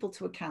right people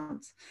to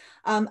account.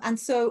 And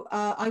so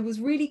I was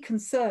really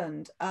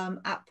concerned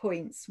at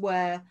points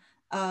where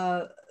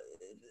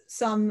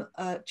some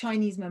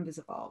Chinese members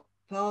of our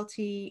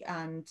party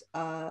and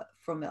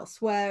from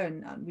elsewhere,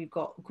 and we've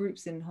got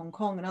groups in Hong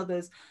Kong and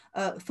others,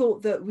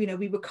 thought that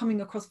we were coming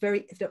across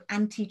very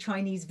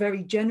anti-Chinese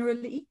very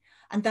generally,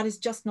 and that is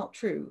just not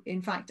true.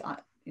 In fact,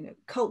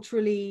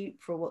 culturally,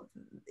 for what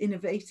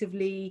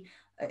innovatively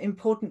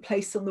important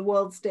place on the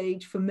world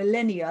stage for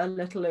millennia,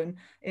 let alone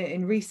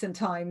in recent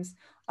times,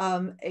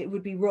 it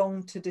would be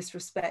wrong to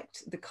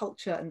disrespect the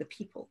culture and the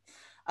people.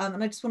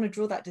 And I just want to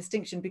draw that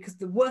distinction, because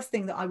the worst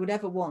thing that I would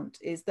ever want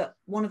is that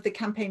one of the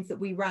campaigns that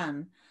we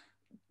ran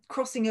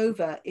crossing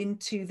over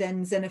into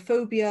then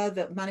xenophobia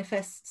that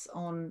manifests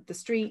on the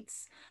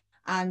streets,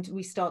 and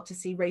we start to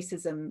see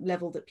racism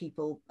leveled at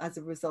people as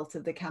a result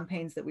of the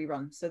campaigns that we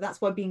run. So that's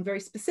why being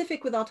very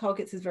specific with our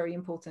targets is very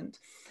important.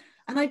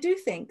 And I do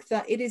think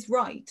that it is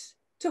right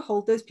to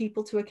hold those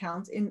people to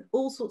account in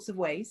all sorts of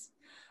ways.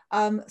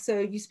 So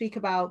you speak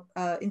about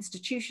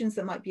institutions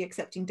that might be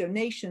accepting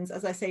donations.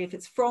 As I say, if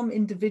it's from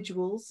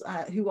individuals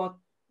who are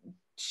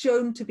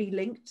shown to be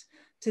linked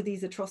to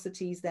these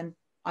atrocities, then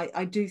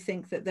I do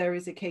think that there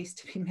is a case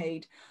to be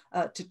made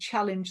to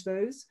challenge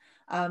those.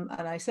 And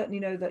I certainly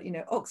know that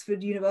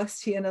Oxford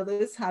University and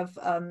others have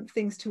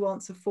things to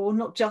answer for,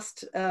 not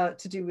just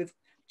to do with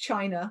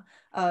China,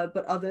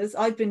 but others.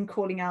 I've been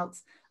calling out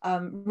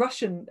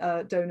Russian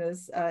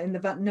donors in the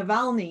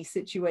Navalny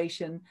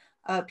situation,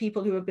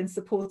 people who have been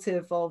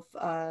supportive of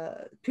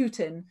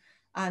Putin,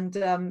 and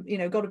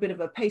got a bit of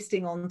a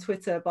pasting on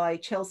Twitter by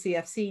Chelsea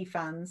FC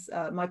fans.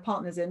 My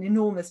partner's an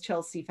enormous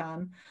Chelsea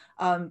fan,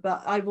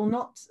 but I will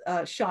not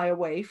shy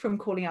away from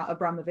calling out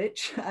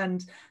Abramovich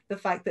and the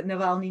fact that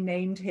Navalny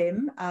named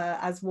him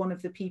as one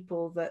of the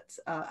people that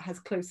has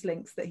close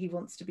links, that he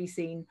wants to be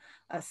seen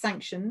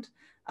sanctioned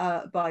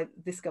by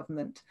this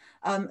government.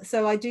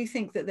 So I do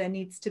think that there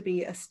needs to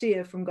be a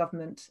steer from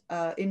government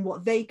in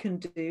what they can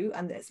do,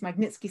 and it's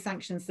Magnitsky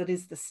sanctions that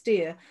is the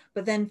steer,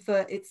 but then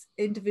for its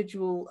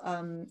individual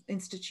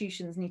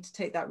institutions need to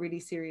take that really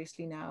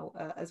seriously now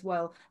as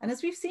well. And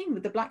as we've seen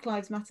with the Black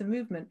Lives Matter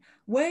movement,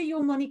 where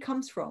your money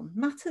comes from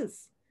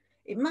matters.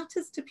 It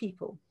matters to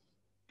people.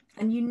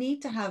 And you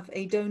need to have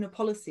a donor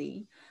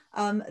policy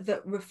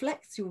that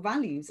reflects your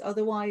values,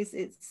 otherwise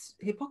it's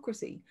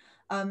hypocrisy.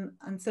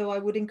 And so I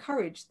would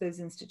encourage those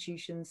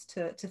institutions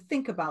to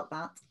think about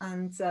that,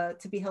 and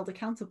to be held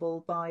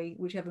accountable by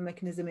whichever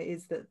mechanism it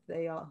is that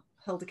they are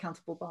held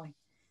accountable by.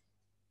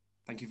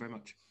 Thank you very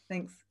much.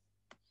 Thanks.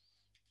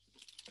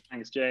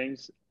 Thanks,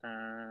 James.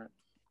 The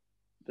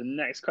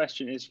next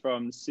question is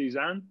from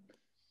Suzanne,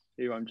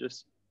 who I'm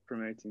just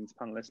promoting as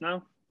panelist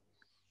now.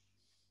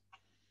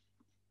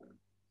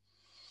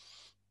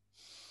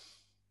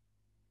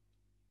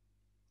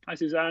 Hi,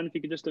 Suzanne, if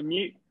you could just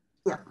unmute.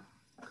 Yeah.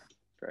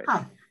 Great.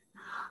 Hi.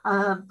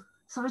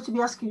 Sorry to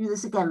be asking you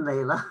this again,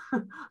 Layla,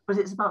 but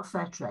it's about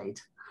fair trade.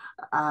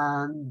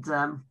 And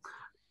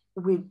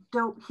we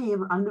don't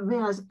hear, I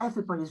realise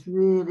everybody's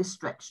really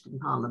stretched in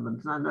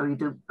Parliament, and I know you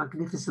do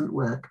magnificent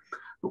work,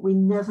 but we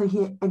never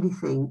hear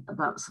anything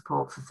about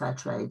support for fair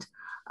trade.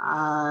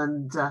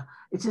 And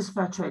it is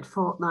Fair Trade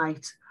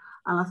Fortnight,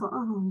 and I thought,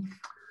 oh,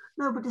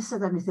 nobody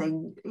said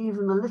anything,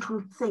 even a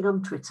little thing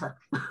on Twitter.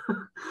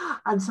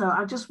 And so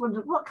I just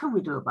wondered, what can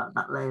we do about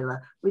that, Layla?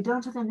 We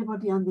don't have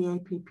anybody on the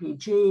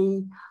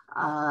APPG,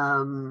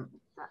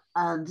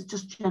 and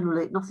just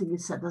generally nothing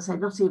is said. I say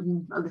not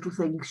even a little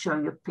thing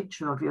showing a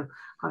picture of you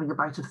having a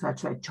bite of fair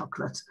trade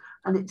chocolate.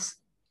 And it's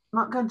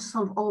not going to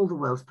solve all the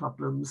world's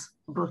problems,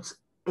 but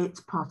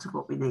it's part of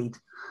what we need.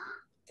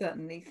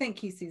 Certainly.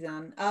 Thank you,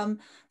 Suzanne.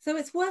 So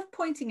it's worth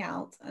pointing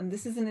out, and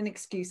this isn't an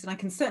excuse, and I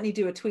can certainly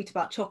do a tweet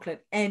about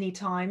chocolate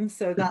anytime,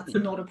 so that's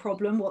not a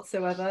problem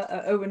whatsoever.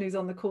 Owen, who's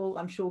on the call,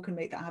 I'm sure can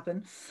make that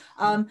happen.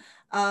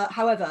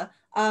 However,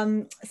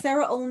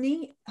 Sarah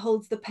Olney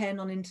holds the pen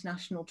on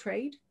international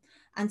trade.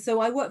 And so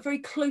I work very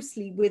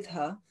closely with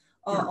her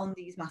on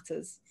these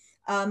matters.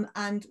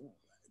 And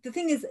the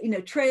thing is,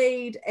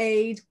 trade,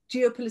 aid,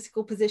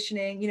 geopolitical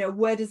positioning,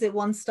 where does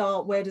one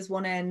start? Where does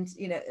one end?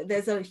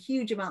 There's a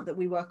huge amount that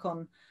we work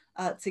on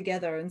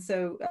together. And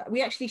so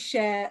we actually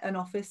share an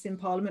office in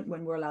Parliament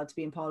when we're allowed to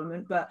be in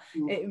Parliament, but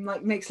it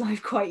makes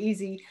life quite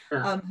easy,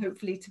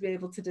 hopefully, to be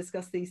able to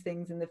discuss these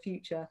things in the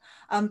future.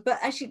 But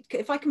actually,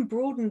 if I can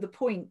broaden the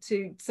point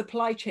to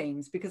supply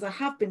chains, because I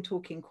have been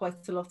talking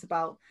quite a lot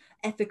about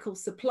ethical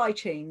supply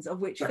chains,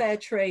 of which fair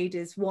trade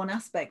is one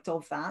aspect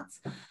of that.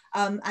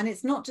 And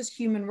it's not just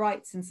human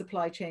rights in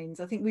supply chains.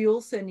 I think we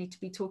also need to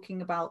be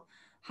talking about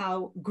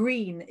how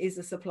green is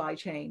a supply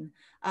chain,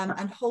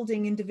 and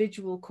holding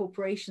individual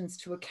corporations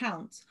to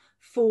account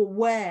for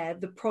where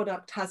the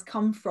product has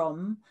come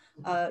from,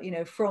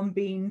 from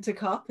bean to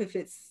cup, if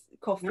it's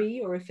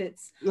coffee or if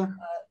it's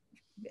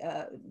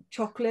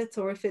chocolate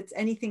or if it's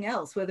anything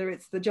else, whether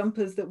it's the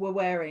jumpers that we're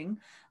wearing.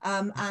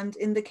 And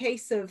in the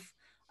case of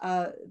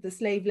the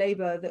slave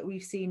labor that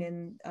we've seen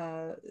in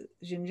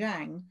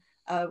Xinjiang,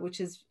 which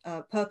has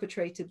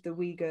perpetrated the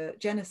Uyghur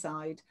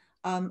genocide,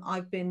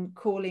 I've been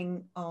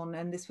calling on,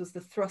 and this was the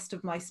thrust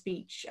of my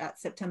speech at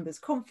September's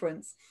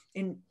conference,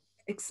 in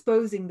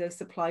exposing those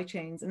supply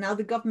chains. And now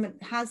the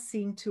government has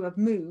seemed to have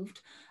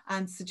moved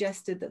and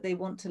suggested that they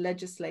want to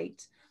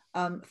legislate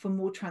for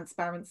more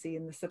transparency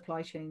in the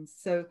supply chains.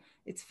 So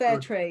it's fair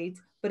trade,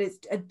 but it's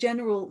a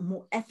general,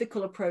 more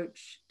ethical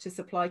approach to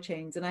supply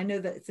chains. And I know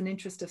that it's an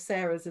interest of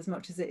Sarah's as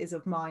much as it is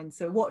of mine.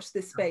 So watch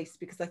this space,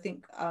 because I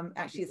think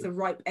actually it's a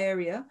ripe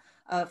area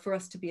for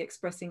us to be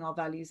expressing our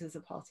values as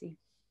a party.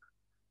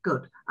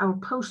 Good. I will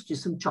post you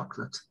some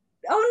chocolate.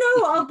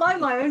 Oh no, I'll buy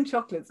my own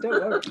chocolates, don't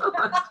worry.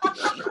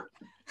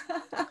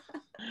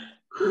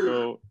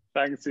 Cool.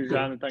 Thanks,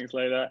 Suzanne, and thanks,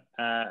 Layla.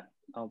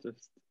 I'll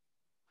just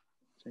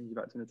change you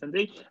back to an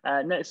attendee.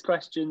 Next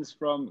question's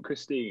from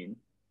Christine.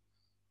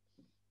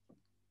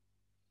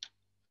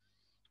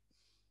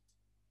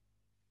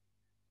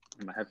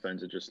 My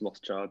headphones are just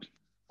lost charge.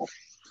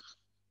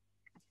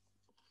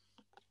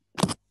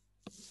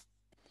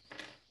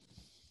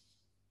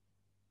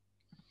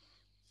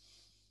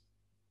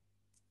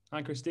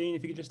 Hi, Christine,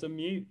 if you could just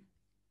unmute.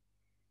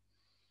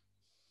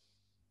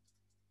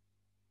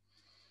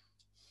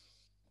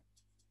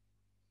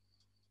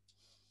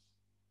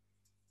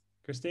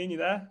 Christine, you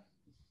there?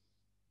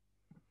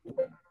 Is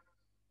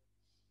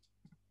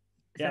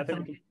that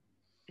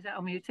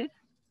unmuted?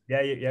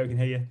 Yeah, we can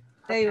hear you.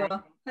 There you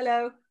are.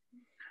 Hello.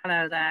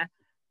 Hello there.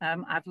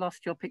 I've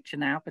lost your picture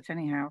now, but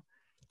anyhow,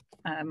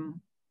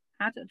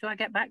 how do I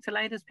get back to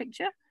Layla's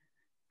picture?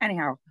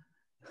 Anyhow,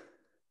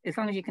 as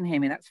long as you can hear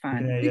me, that's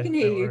fine. We can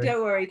hear you,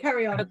 don't worry,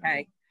 carry on.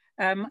 Okay.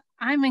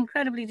 I'm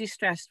incredibly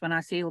distressed when I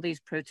see all these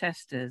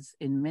protesters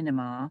in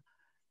Myanmar,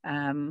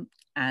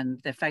 and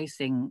they're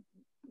facing,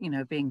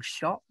 being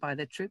shot by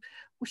the troops.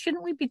 Well,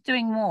 shouldn't we be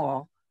doing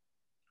more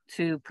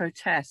to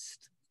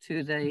protest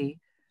to the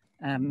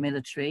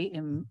military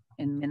in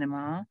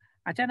Myanmar?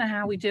 I don't know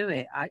how we do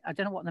it. I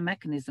don't know what the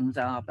mechanisms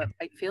are, but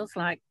it feels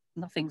like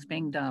nothing's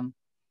being done.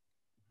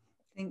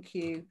 Thank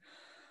you.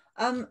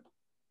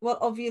 Well,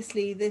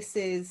 obviously, this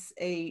is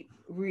a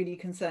really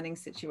concerning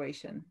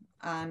situation,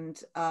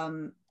 and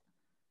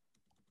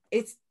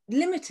it's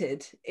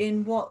limited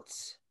in what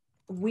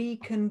we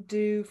can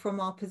do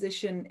from our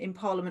position in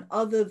Parliament,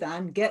 other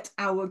than get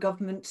our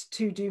government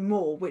to do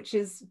more, which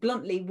is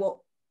bluntly what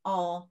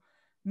our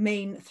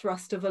main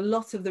thrust of a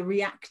lot of the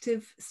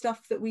reactive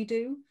stuff that we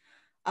do.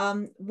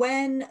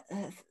 When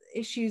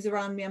issues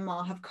around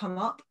Myanmar have come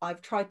up,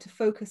 I've tried to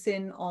focus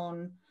in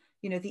on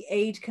the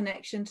aid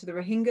connection to the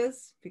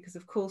Rohingyas, because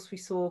of course we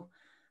saw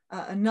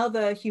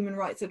another human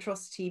rights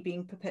atrocity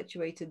being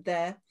perpetuated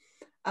there.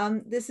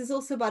 This is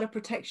also about a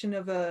protection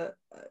of a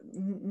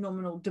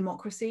nominal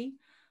democracy.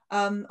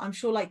 I'm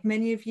sure, like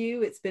many of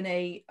you, it's been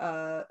a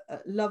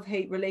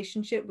love-hate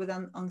relationship with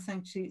Aung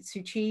San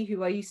Suu Kyi,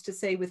 who I used to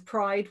say with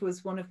pride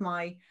was one of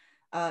my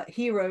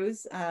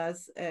heroes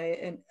as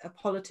a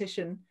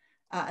politician.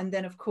 And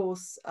then, of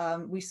course,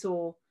 we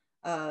saw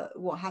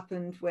what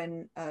happened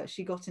when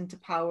she got into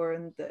power,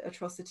 and the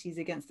atrocities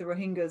against the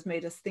Rohingyas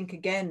made us think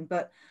again.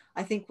 But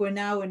I think we're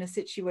now in a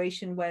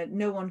situation where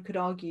no one could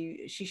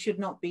argue she should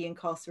not be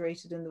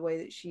incarcerated in the way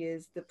that she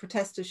is. The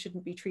protesters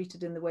shouldn't be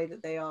treated in the way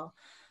that they are.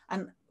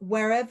 And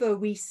wherever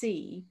we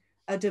see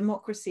a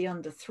democracy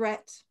under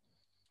threat,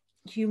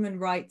 human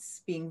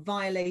rights being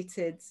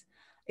violated,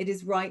 it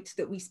is right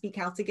that we speak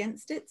out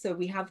against it. So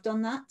we have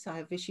done that. I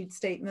have issued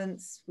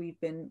statements. We've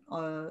been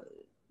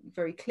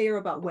very clear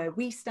about where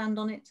we stand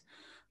on it,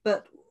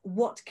 but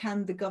what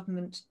can the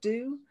government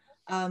do?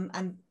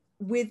 And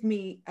with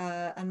me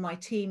and my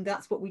team,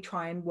 that's what we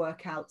try and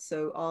work out.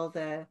 So are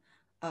there,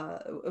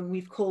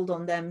 we've called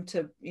on them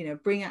to,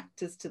 bring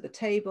actors to the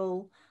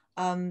table.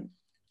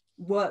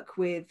 work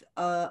with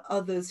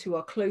others who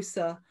are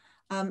closer.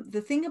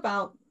 The thing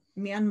about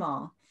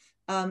Myanmar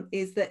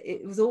is that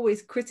it was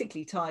always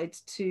critically tied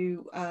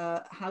to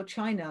how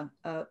China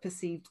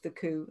perceived the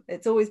coup.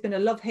 It's always been a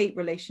love-hate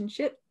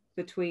relationship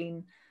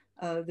between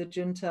the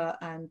junta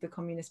and the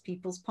Communist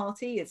People's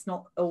Party. It's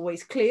not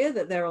always clear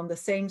that they're on the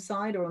same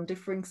side or on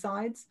differing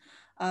sides.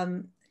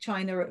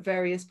 China at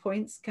various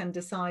points can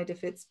decide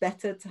if it's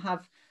better to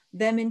have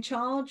them in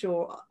charge,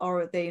 or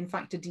are they in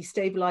fact a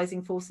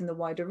destabilizing force in the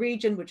wider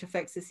region, which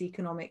affects its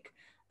economic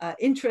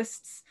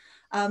interests.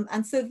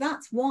 And so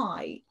that's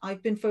why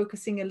I've been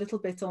focusing a little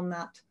bit on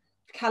that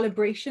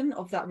calibration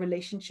of that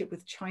relationship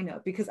with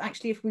China, because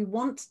actually if we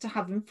want to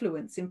have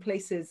influence in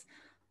places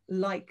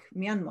like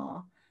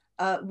Myanmar,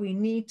 we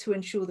need to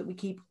ensure that we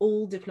keep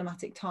all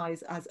diplomatic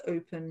ties as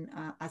open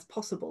as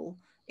possible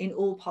in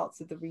all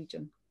parts of the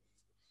region.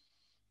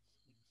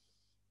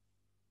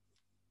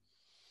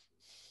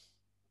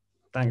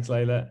 Thanks,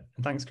 Layla.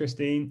 And thanks,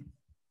 Christine.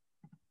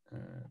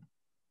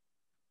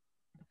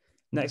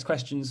 Next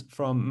question's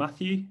from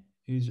Matthew,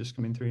 who's just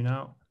coming through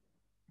now.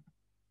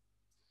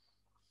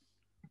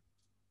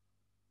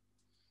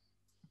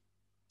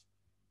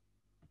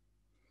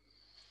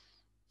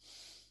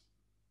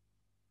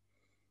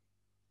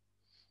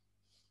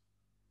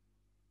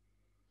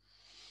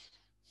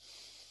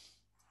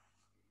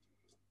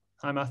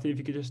 Hi, Matthew, if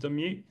you could just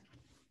unmute.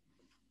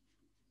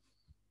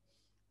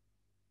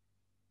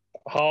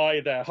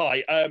 Hi there.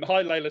 Hi.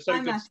 Hi, Layla. So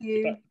hi,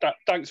 Matthew.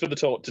 Thanks for the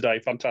talk today.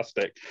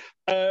 Fantastic.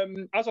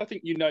 As I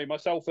think you know,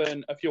 myself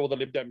and a few other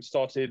Lib Dems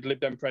started Lib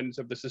Dem Friends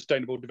of the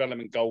Sustainable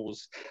Development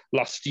Goals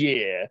last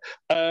year.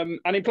 And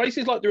in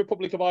places like the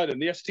Republic of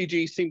Ireland, the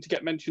SDGs seem to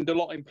get mentioned a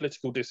lot in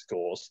political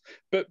discourse,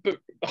 but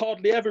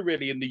hardly ever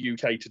really in the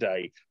UK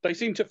today. They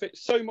seem to fit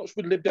so much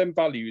with Lib Dem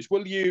values.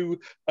 Will you,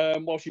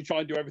 whilst you try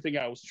and do everything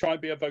else, try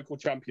and be a vocal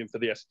champion for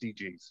the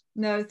SDGs?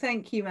 No,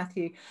 thank you,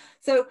 Matthew.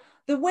 So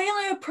the way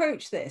I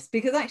approach this,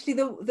 because actually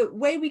the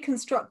way we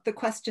construct the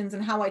questions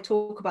and how I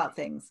talk about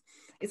things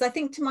is I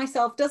think to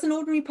myself, does an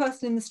ordinary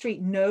person in the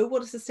street know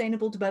what a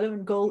sustainable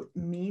development goal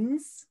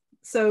means?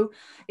 So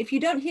if you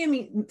don't hear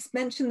me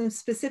mention them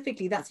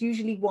specifically, that's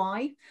usually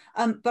why.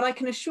 But I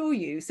can assure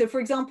you, so for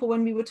example,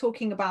 when we were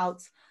talking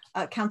about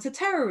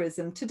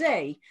counterterrorism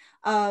today,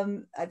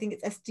 I think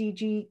it's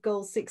SDG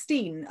goal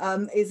 16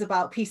 is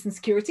about peace and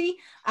security.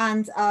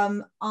 And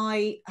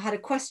I had a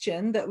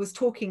question that was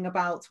talking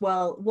about,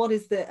 well, what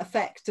is the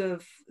effect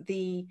of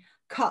the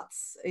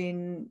cuts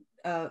in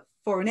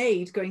foreign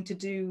aid going to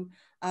do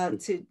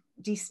to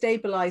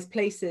destabilize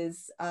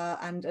places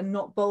and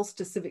not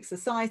bolster civic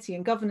society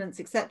and governance,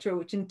 etc.,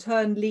 which in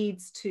turn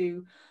leads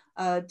to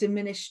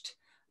diminished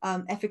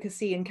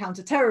efficacy in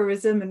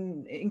counterterrorism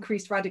and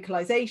increased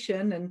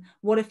radicalization, and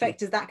what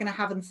effect is that going to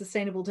have on the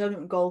Sustainable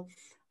Development Goal?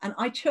 And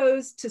I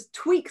chose to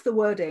tweak the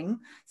wording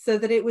so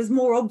that it was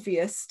more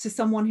obvious to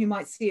someone who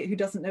might see it who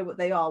doesn't know what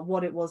they are,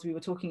 what it was we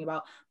were talking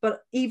about.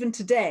 But even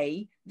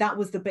today, that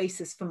was the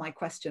basis for my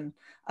question.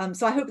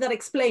 So I hope that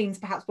explains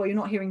perhaps why you're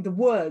not hearing the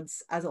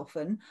words as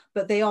often,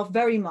 but they are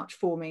very much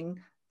forming.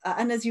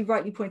 And as you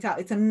rightly point out,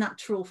 it's a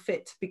natural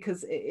fit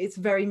because it's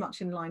very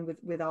much in line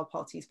with our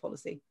party's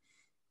policy.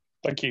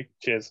 Thank you.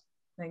 Cheers.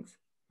 Thanks.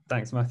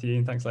 Thanks, Matthew,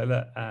 and thanks,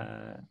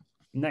 Layla.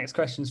 Next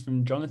question's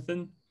from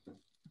Jonathan.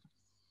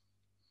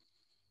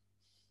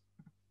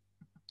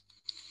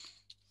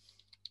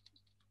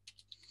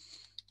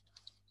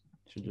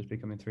 Should just be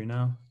coming through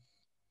now.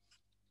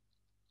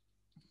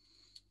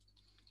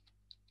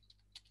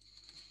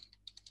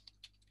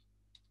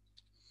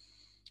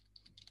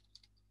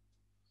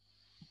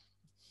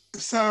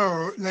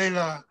 So,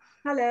 Layla.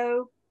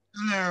 Hello.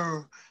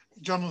 Hello,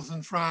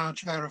 Jonathan Fryer,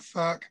 Chair of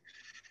FERC.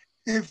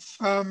 If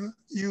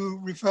you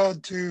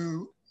referred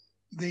to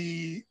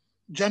the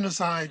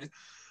genocide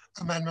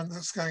amendment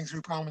that's going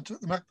through Parliament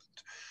at the moment,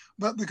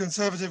 but the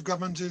Conservative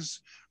government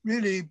is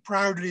really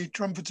proudly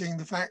trumpeting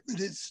the fact that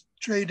it's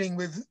trading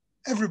with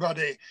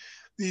everybody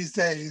these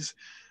days.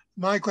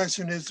 My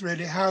question is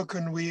really, how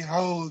can we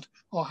hold,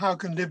 or how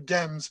can Lib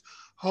Dems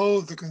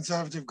hold the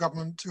Conservative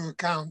government to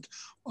account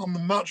on the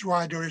much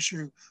wider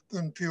issue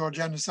than pure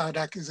genocide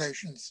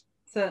accusations?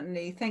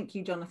 Certainly. Thank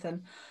you,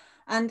 Jonathan.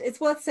 And it's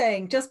worth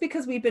saying, just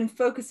because we've been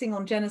focusing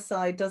on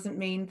genocide doesn't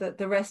mean that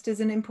the rest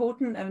isn't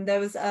important. And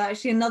there was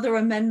actually another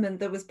amendment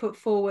that was put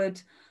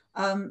forward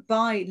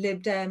by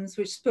Lib Dems,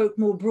 which spoke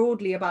more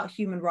broadly about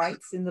human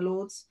rights in the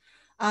Lords.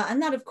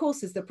 And that, of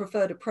course, is the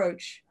preferred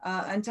approach.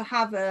 And to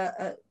have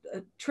a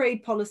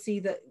trade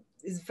policy that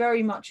is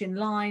very much in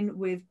line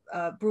with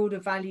broader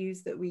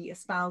values that we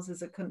espouse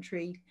as a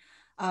country.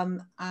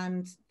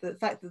 And the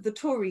fact that the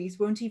Tories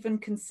won't even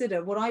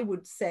consider what I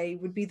would say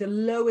would be the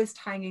lowest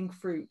hanging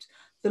fruit,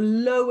 the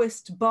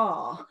lowest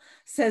bar,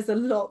 says a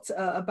lot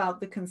about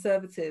the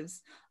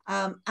Conservatives.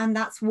 And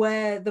that's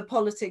where the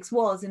politics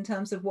was in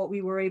terms of what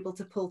we were able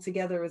to pull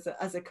together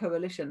as a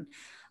coalition.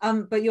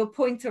 But your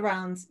point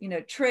around,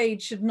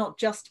 trade should not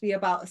just be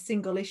about a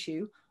single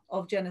issue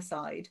of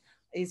genocide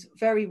is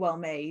very well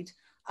made.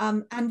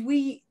 And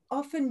we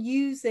often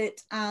use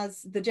it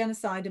as the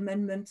genocide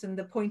amendment and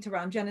the point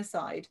around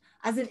genocide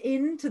as an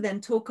in to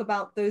then talk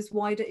about those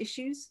wider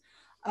issues.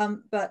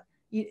 But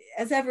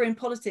as ever in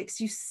politics,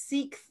 you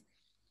seek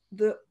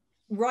the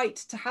right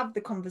to have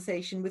the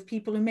conversation with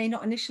people who may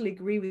not initially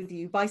agree with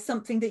you by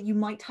something that you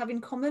might have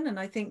in common. And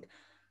I think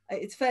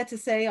it's fair to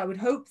say, I would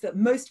hope that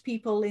most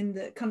people in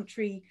the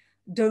country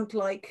don't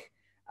like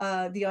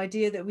the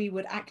idea that we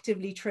would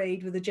actively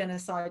trade with a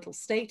genocidal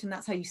state. And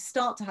that's how you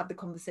start to have the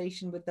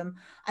conversation with them.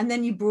 And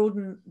then you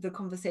broaden the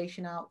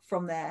conversation out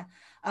from there.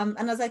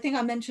 And as I think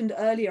I mentioned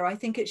earlier, I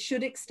think it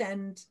should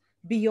extend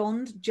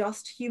beyond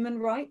just human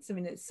rights. I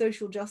mean, it's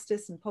social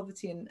justice and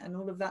poverty and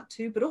all of that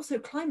too, but also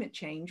climate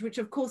change, which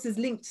of course is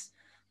linked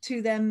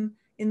to them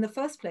in the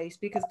first place,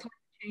 because climate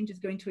change is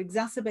going to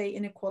exacerbate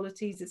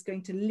inequalities. It's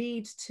going to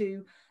lead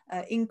to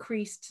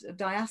increased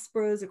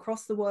diasporas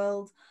across the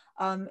world.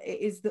 It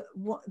is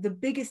the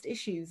biggest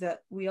issue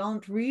that we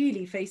aren't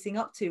really facing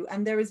up to.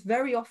 And there is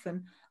very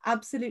often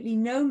absolutely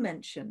no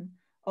mention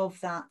of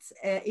that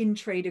in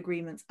trade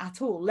agreements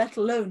at all, let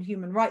alone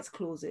human rights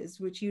clauses,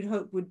 which you'd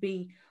hope would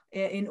be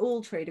in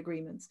all trade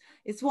agreements.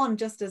 It's one,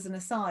 just as an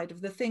aside,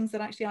 of the things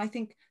that actually I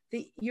think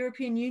the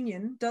European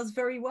Union does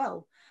very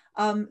well.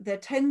 There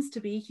tends to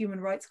be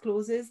human rights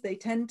clauses. They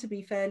tend to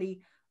be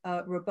fairly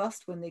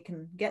robust when they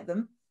can get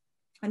them.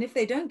 And if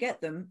they don't get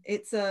them,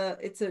 it's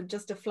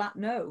just a flat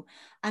no.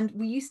 And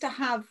we used to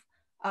have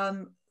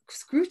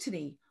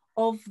scrutiny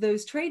of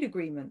those trade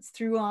agreements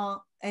through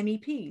our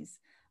MEPs.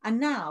 And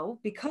now,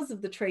 because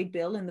of the trade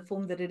bill in the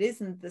form that it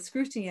is, and the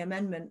scrutiny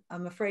amendment,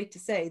 I'm afraid to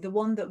say, the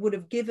one that would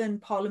have given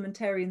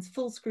parliamentarians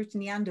full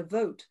scrutiny and a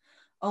vote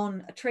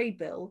on a trade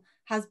bill,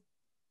 has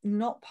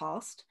not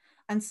passed.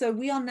 And so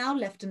we are now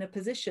left in a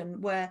position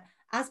where,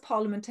 as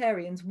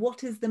parliamentarians,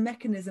 what is the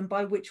mechanism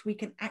by which we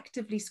can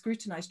actively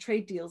scrutinize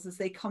trade deals as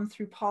they come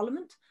through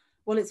Parliament?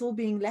 Well, it's all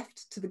being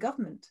left to the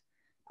government.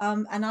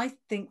 And I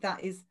think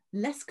that is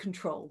less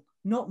control,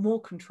 not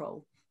more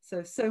control.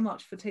 So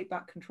much for Take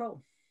Back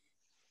Control.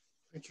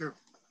 Thank you.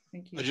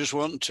 Thank you. I just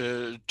want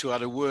to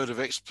add a word of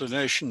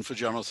explanation for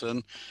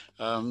Jonathan.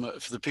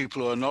 For the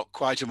people who are not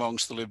quite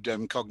amongst the Lib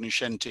Dem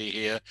cognoscenti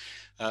here,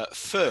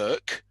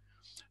 FERC,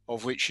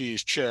 of which he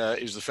is chair,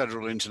 is the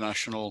Federal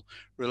International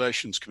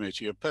Relations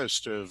Committee, a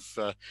post of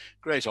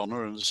great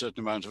honour and a certain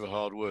amount of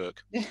hard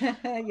work.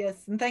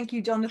 Yes, and thank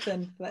you,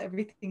 Jonathan, for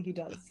everything he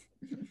does.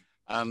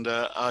 And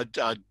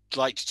I'd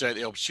like to take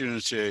the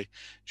opportunity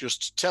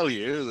just to tell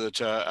you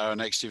that our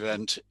next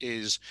event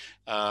is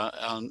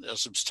a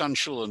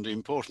substantial and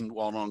important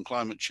one on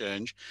climate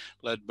change,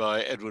 led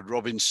by Edward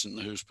Robinson,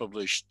 who's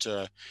published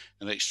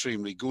an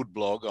extremely good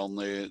blog on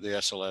the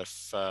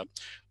SLF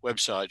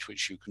website,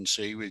 which you can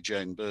see with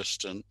Jane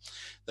Burston.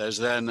 There's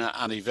then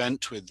an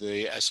event with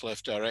the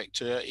SLF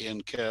director,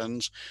 Ian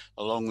Kearns,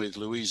 along with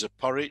Louisa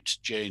Porritt,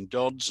 Jane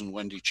Dodds and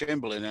Wendy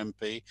Chamberlain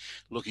MP,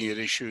 looking at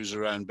issues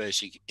around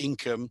basic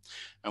income.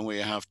 And we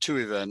have two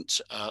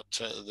events at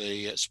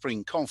the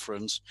spring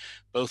conference,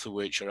 both of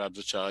which are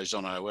advertised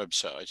on our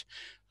website.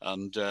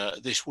 And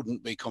this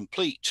wouldn't be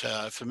complete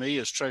for me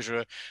as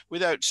treasurer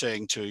without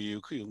saying to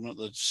you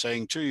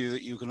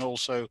that you can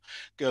also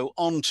go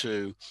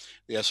onto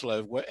the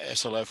SLF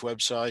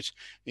website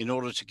in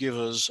order to give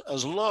us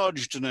as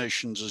large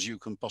donations as you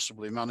can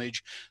possibly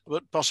manage,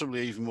 but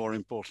possibly even more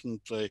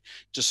importantly,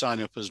 to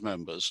sign up as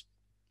members.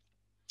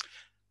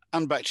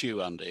 And back to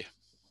you, Andy.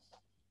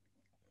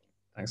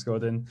 Thanks,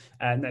 Gordon.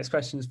 Next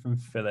question is from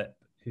Philip,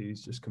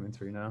 who's just coming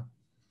through now.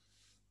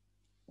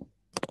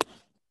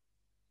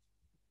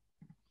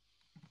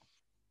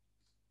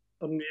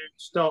 Unmute,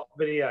 start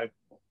video.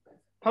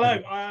 Hello.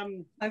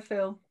 Hi,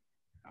 Phil.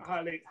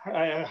 Hi,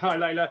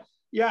 Layla.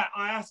 Yeah,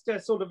 I asked a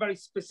sort of very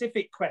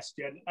specific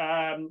question.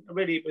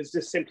 Really, it was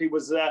just simply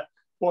was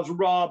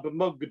Raab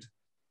mugged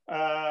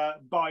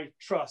by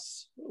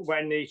Truss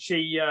when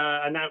she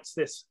announced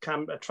this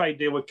trade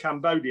deal with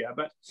Cambodia?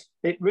 But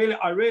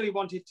I really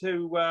wanted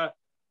to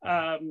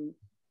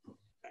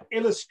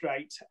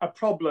illustrate a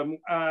problem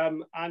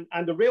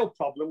and a real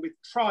problem with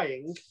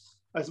trying.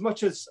 As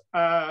much as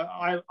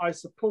I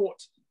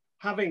support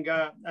having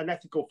an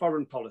ethical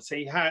foreign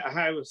policy,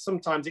 how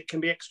sometimes it can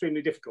be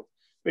extremely difficult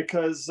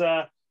because,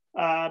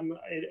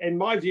 in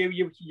my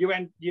view,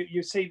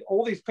 you see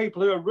all these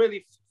people who are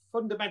really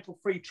fundamental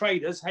free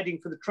traders heading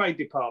for the Trade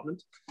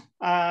Department,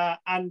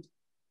 and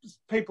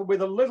people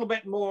with a little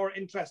bit more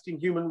interest in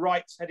human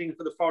rights heading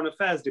for the Foreign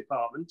Affairs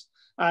Department,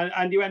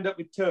 and you end up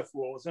with turf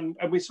wars. And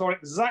we saw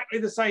exactly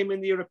the same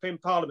in the European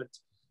Parliament.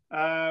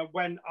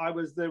 When I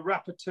was the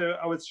rapporteur,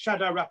 I was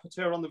shadow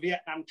rapporteur on the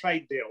Vietnam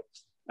trade deal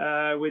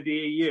with the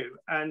EU,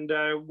 and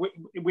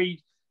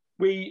we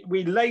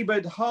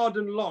laboured hard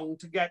and long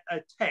to get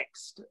a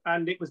text,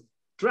 and it was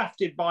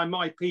drafted by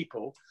my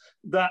people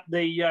that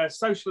the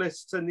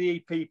socialists and the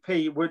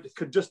EPP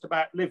could just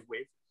about live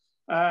with.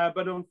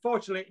 But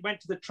unfortunately, it went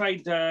to the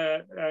Trade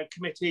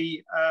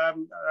Committee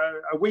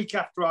a week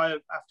after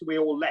we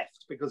all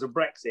left because of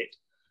Brexit.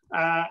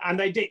 And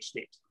they ditched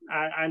it,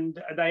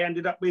 and they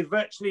ended up with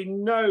virtually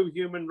no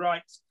human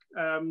rights,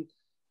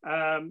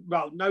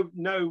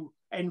 no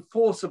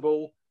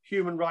enforceable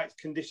human rights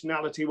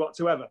conditionality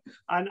whatsoever.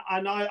 And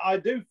I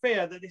do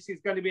fear that this is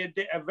going to be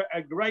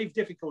a grave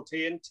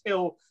difficulty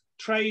until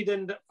trade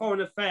and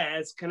foreign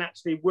affairs can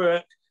actually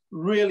work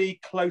really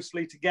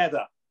closely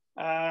together,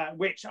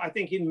 which I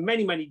think in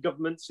many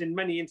governments, in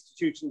many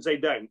institutions, they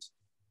don't.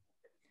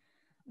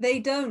 They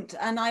don't.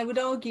 And I would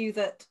argue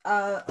that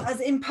as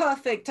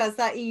imperfect as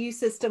that EU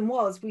system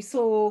was, we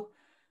saw,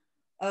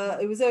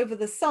 it was over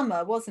the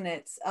summer, wasn't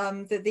it,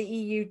 that the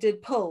EU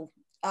did pull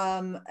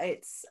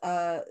its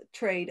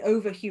trade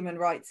over human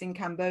rights in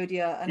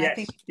Cambodia. And yes, I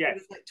think it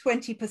was like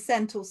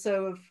 20% or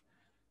so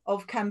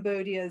of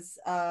Cambodia's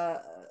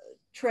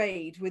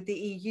trade with the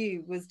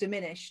EU was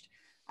diminished.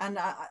 And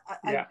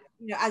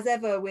you know, as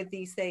ever with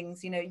these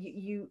things, you know,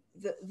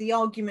 the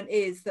argument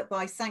is that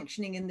by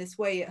sanctioning in this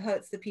way, it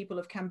hurts the people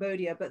of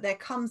Cambodia. But there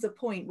comes a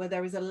point where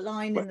there is a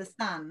line in the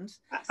sand,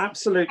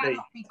 absolutely, that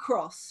cannot be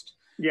crossed.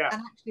 Yeah.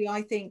 And actually,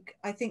 I think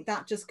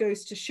that just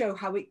goes to show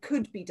how it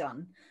could be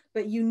done.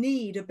 But you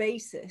need a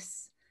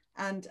basis,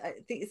 and I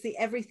think it's the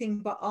everything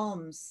but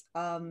arms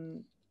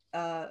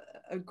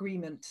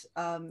agreement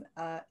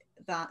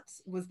that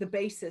was the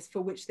basis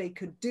for which they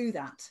could do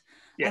that.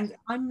 Yes. And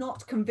I'm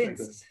not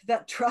convinced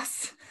that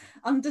Truss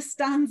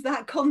understands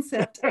that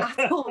concept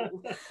at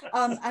all.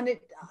 And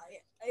it,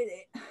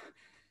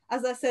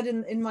 as I said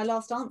in my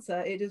last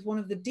answer, it is one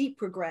of the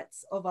deep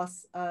regrets of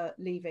us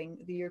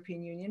leaving the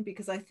European Union,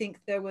 because I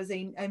think there was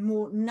a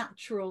more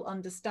natural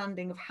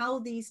understanding of how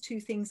these two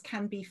things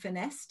can be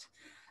finessed.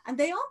 And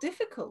they are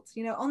difficult.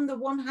 You know, on the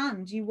one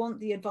hand, you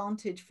want the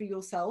advantage for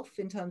yourself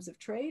in terms of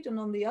trade, and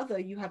on the other,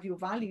 you have your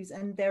values,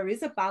 and there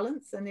is a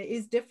balance, and it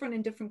is different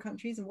in different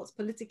countries and what's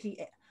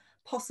politically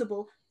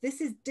possible. This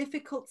is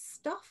difficult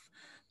stuff,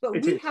 but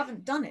we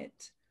haven't done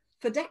it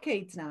for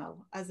decades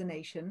now as a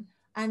nation.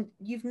 And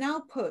you've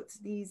now put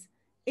these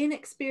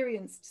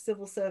inexperienced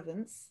civil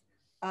servants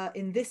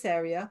in this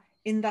area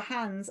in the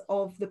hands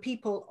of the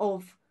people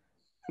of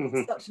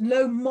such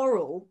low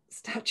moral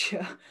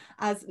stature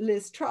as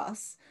Liz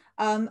Truss,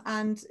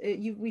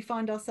 we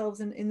find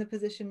ourselves in the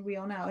position we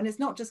are now. And it's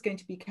not just going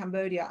to be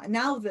Cambodia.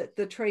 Now that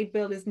the trade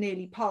bill is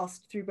nearly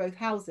passed through both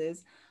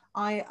houses,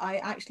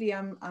 I actually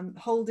am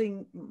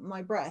holding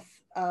my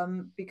breath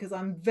because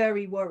I'm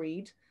very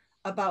worried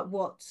about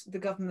what the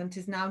government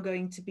is now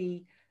going to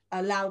be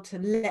allowed to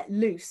let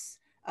loose,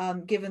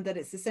 given that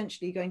it's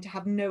essentially going to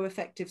have no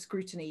effective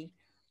scrutiny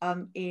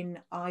in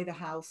either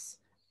house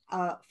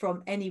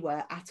from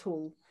anywhere at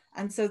all.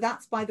 And so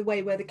that's, by the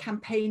way, where the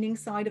campaigning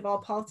side of our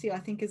party, I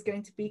think, is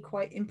going to be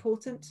quite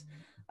important,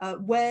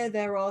 where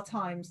there are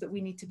times that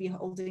we need to be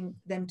holding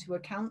them to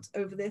account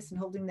over this and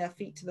holding their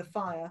feet to the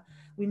fire.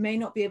 We may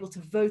not be able to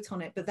vote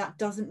on it, but that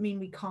doesn't mean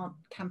we can't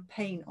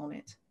campaign on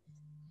it.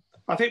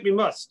 I think we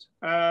must.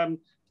 You know,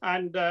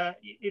 an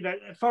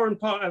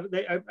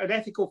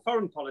ethical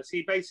foreign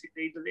policy,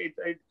 basically,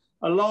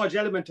 a large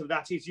element of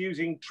that is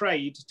using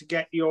trade to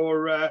get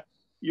your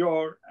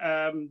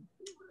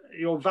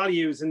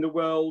values in the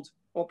world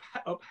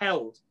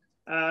upheld.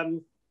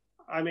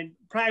 I mean,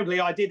 proudly,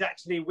 I did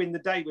actually win the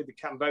day with the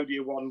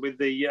Cambodia one with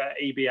the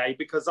EBA,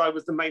 because I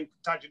was the main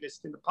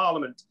protagonist in the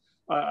Parliament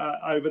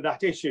over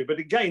that issue. But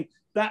again,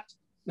 that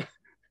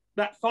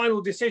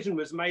final decision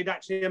was made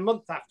actually a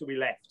month after we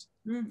left.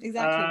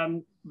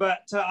 Exactly.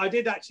 But I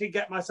did actually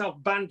get myself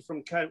banned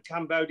from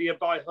Cambodia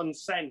by Hun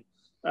Sen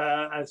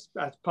as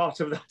part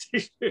of that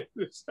issue.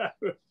 So,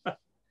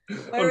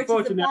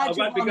 unfortunately, I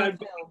won't be going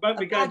back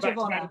to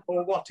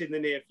Angkor Wat in the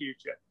near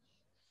future.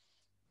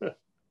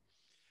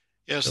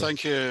 Yes,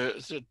 thank you.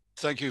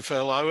 Thank you,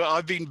 Phil.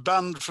 I've been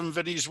banned from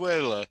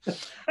Venezuela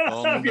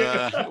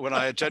when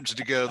I attempted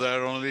to go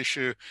there on an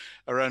issue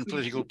around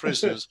political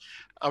prisoners.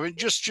 I mean,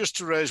 just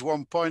to raise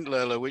one point,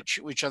 Layla,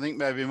 which I think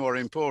may be more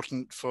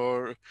important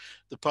for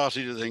the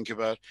party to think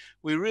about.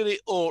 We really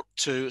ought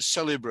to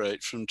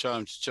celebrate from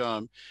time to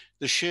time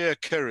the sheer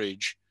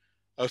courage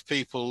of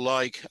people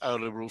like our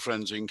Liberal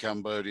friends in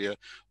Cambodia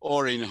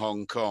or in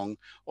Hong Kong,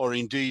 or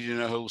indeed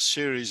in a whole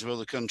series of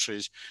other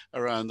countries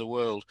around the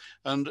world.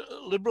 And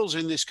Liberals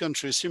in this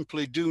country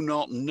simply do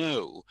not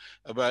know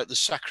about the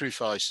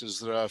sacrifices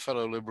that our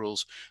fellow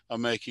Liberals are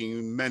making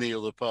in many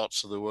other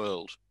parts of the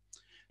world.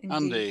 Indeed.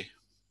 Andy.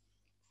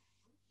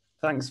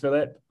 Thanks,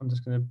 Philip. I'm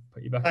just going to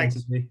put you back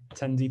into the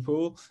attendee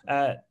pool.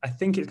 I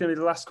think it's going to be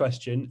the last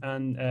question,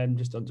 and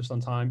just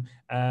on time.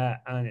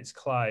 And it's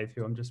Clive,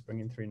 who I'm just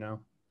bringing through now.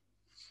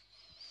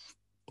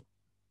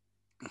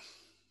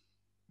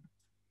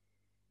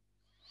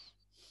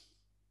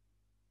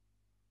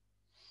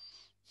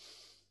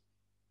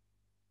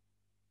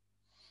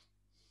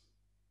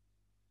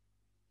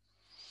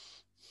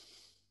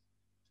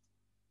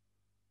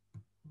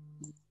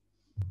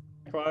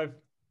 Clive.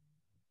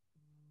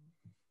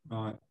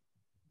 Right.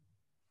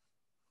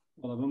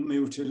 Well, I've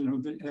unmuted and a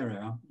bit. There we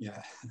are.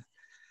 Yeah.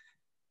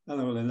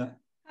 Hello, Layla.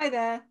 Hi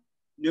there.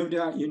 No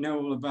doubt you know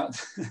all about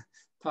the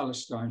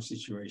Palestine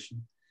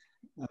situation.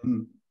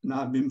 And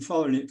I've been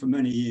following it for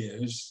many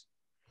years.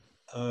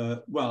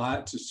 Well, I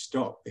had to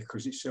stop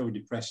because it's so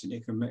depressing,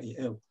 it can make you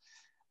ill.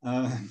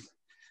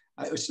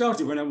 It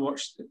started when I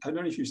watched, I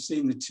don't know if you've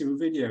seen the two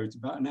videos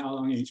about an hour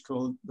long each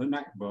called the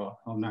Nakba,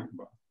 or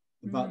Nakba,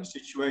 about the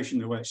situation,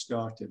 the way it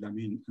started. I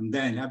mean, and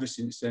then ever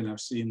since then,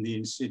 I've seen the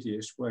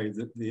insidious way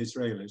that the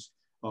Israelis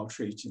are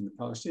treating the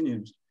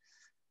Palestinians.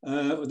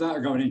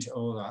 Without going into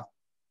all that.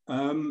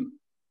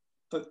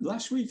 But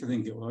last week, I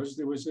think it was,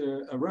 there was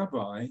a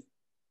rabbi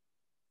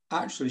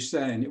actually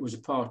saying it was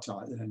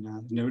apartheid there now,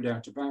 there's no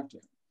doubt about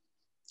it.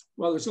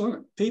 Well,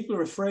 people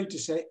are afraid to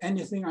say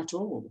anything at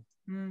all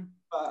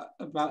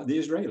about the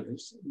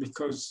Israelis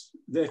because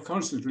they're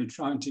constantly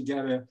trying to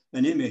get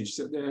an image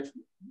that they're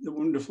the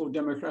wonderful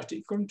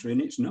democratic country,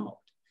 and it's not.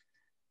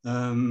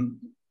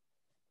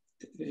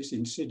 It's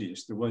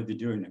insidious the way they're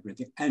doing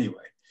everything.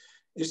 Anyway,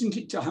 isn't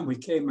it time we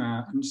came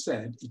out and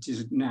said it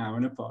is now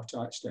an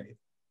apartheid state?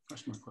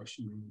 That's my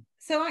question.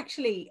 So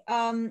actually,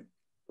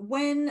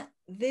 when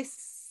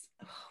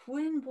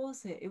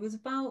was it? It was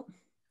about,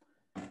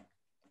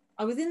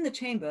 I was in the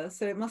chamber,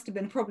 so it must have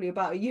been probably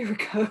about a year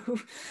ago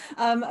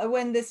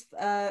when this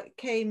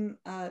came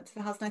to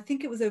the House, and I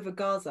think it was over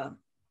Gaza.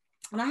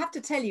 And I have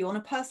to tell you, on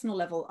a personal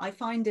level, I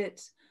find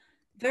it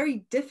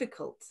very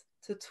difficult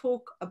to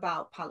talk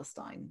about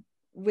Palestine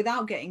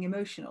without getting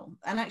emotional.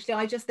 And actually,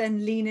 I just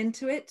then lean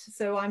into it.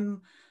 So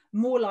I'm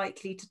more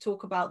likely to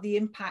talk about the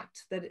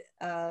impact that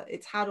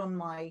it's had on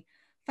my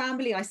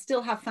family. I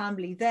still have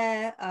family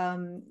there.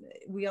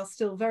 We are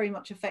still very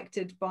much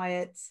affected by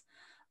it.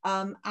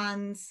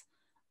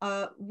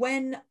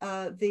 When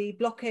the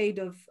blockade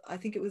of, I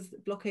think it was the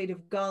blockade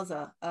of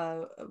Gaza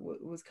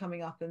was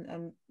coming up,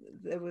 and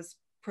there was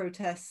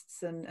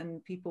protests,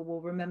 and people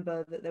will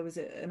remember that there was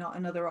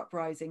another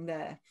uprising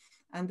there.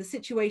 And the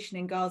situation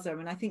in Gaza, I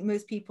mean, I think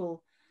most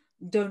people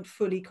don't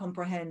fully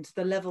comprehend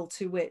the level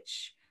to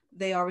which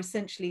they are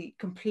essentially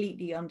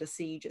completely under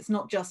siege. It's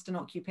not just an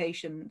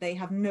occupation. They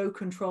have no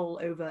control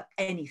over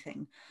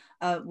anything,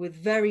 with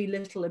very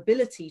little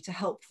ability to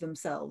help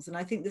themselves. And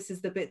I think this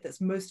is the bit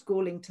that's most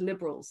galling to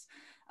liberals,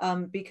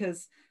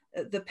 because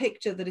the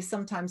picture that is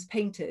sometimes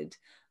painted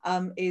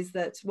is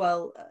that,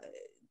 well,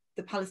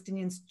 the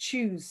Palestinians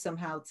choose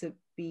somehow to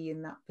be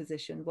in that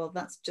position. Well,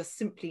 that's just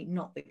simply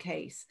not the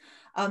case.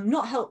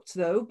 Not helped,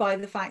 though, by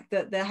the fact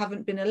that there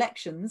haven't been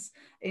elections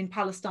in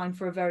Palestine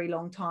for a very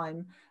long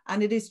time.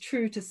 And it is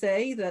true to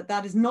say that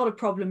that is not a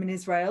problem in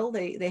Israel.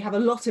 They have a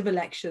lot of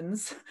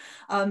elections.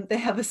 They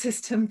have a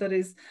system that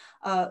is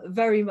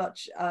very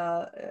much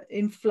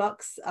in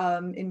flux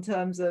in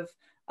terms of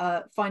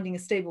finding a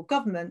stable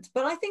government.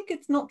 But I think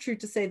it's not true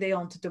to say they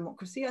aren't a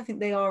democracy. I think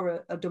they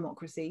are a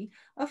democracy,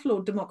 a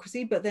flawed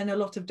democracy, but then a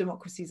lot of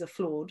democracies are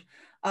flawed.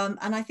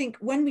 And I think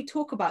when we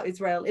talk about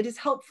Israel, it is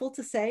helpful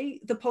to say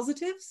the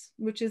positives,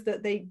 which is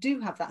that they do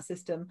have that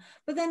system,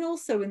 but then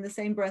also in the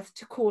same breath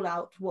to call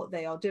out what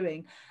they are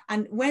doing.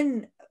 And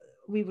when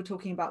we were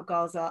talking about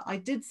Gaza, I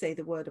did say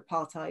the word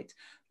apartheid,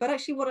 but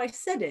actually what I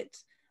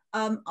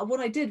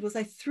did was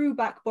I threw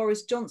back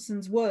Boris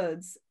Johnson's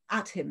words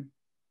at him,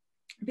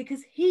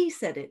 because he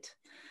said it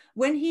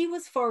when he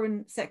was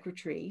foreign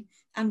secretary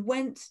and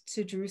went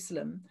to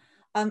Jerusalem.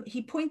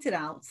 He pointed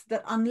out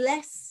that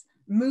unless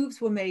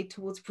moves were made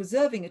towards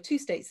preserving a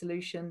two-state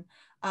solution,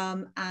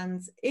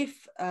 and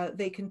if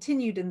they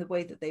continued in the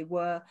way that they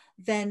were,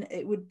 then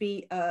it would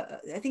be,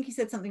 I think he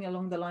said something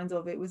along the lines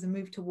of, it was a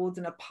move towards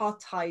an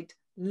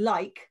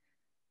apartheid-like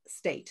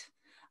state.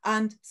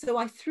 And so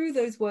I threw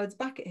those words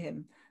back at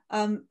him.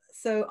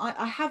 So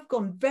I have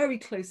gone very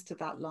close to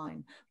that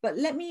line, but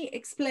let me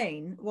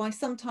explain why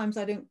sometimes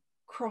I don't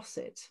cross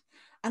it.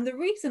 And the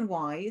reason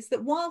why is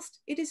that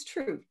whilst it is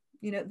true,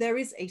 you know, there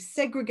is a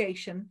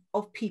segregation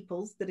of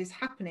peoples that is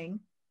happening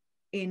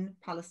in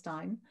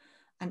Palestine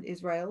and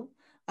Israel.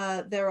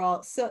 There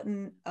are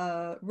certain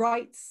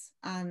rights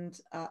and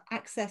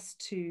access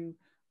to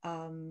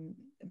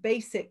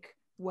basic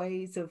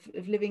ways of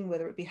living,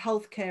 whether it be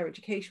healthcare,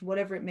 education,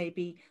 whatever it may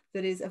be,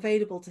 that is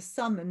available to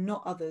some and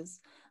not others.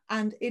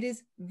 And it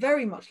is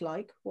very much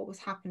like what was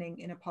happening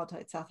in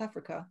apartheid South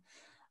Africa.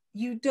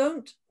 You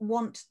don't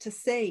want to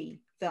say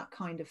that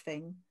kind of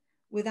thing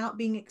without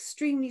being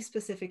extremely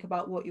specific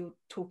about what you're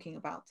talking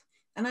about.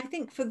 And I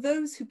think for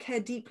those who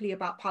care deeply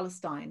about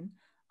Palestine,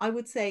 I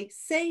would say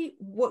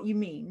what you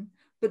mean,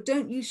 but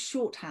don't use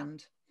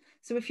shorthand.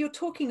 So if you're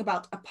talking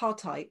about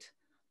apartheid,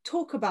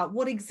 talk about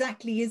what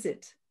exactly is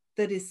it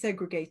that is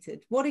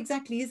segregated? What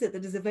exactly is it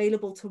that is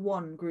available to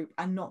one group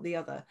and not the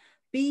other?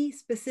 Be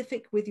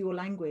specific with your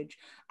language.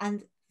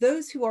 And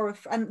those who are,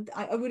 and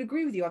I would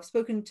agree with you, I've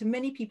spoken to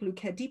many people who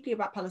care deeply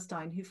about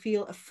Palestine who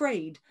feel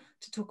afraid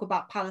to talk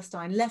about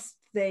Palestine lest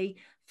they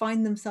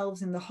find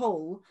themselves in the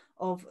hole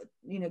of,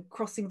 you know,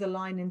 crossing the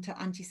line into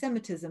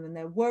anti-Semitism, and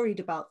they're worried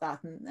about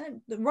that, and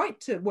they're right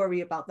to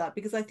worry about that,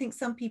 because I think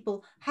some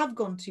people have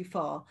gone too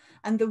far.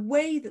 And the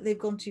way that they've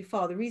gone too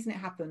far, the reason it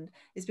happened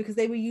is because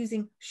they were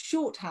using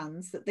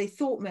shorthands that they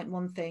thought meant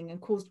one thing and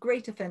caused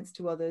great offense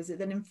to others. It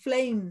then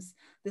inflames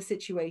the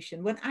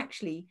situation, when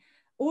actually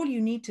all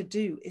you need to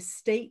do is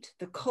state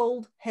the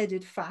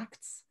cold-headed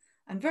facts,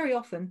 and very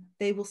often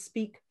they will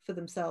speak for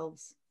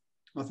themselves.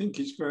 I think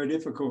it's very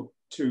difficult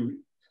to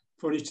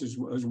put it as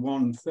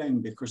one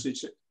thing, because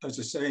it's, as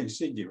I say,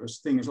 insidious.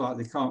 Things like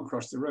they can't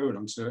cross the road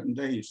on certain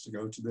days to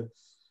go to the,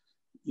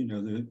 you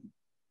know, the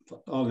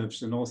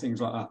olives and all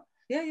things like that.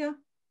 Yeah, yeah.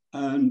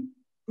 And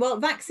well,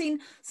 vaccine.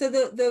 So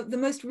the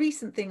most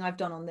recent thing I've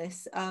done on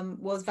this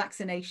was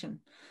vaccination.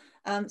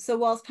 So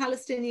whilst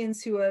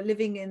Palestinians who are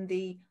living in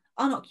the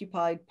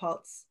unoccupied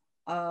parts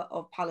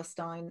of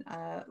Palestine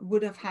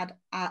would have had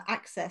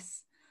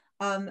access,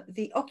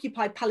 the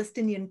occupied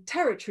Palestinian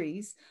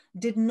territories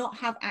did not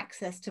have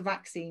access to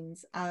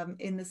vaccines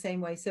in the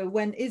same way. So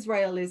when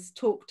Israel is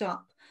talked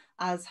up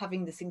as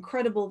having this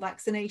incredible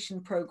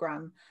vaccination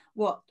program,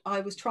 what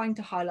I was trying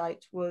to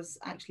highlight was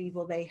actually,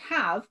 well, they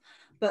have,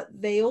 but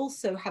they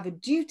also have a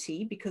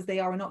duty, because they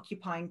are an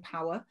occupying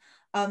power,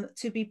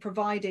 to be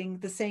providing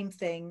the same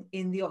thing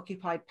in the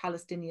occupied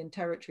Palestinian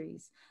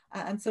territories.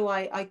 And so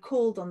I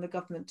called on the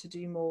government to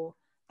do more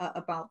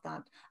about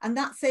that. And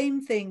that same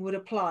thing would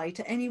apply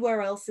to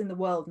anywhere else in the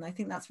world. And I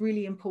think that's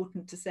really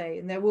important to say.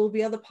 And there will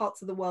be other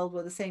parts of the world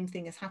where the same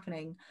thing is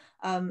happening.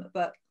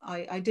 But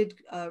I did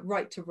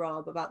write to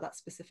Rob about that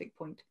specific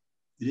point.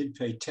 They did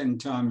pay 10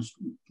 times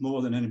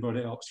more than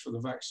anybody else for the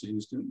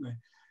vaccines, didn't they?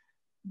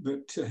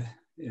 But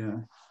yeah.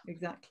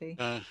 Exactly.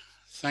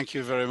 Thank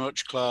you very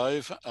much,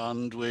 Clive.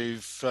 And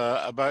we've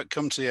about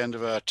come to the end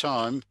of our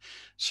time.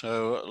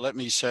 So let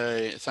me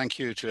say thank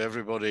you to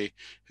everybody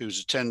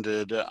who's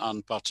attended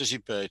and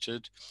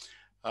participated.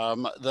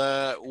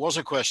 There was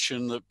a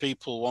question that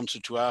people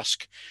wanted to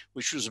ask,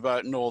 which was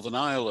about Northern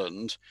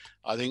Ireland.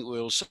 I think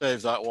we'll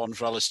save that one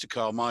for Alistair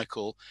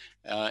Carmichael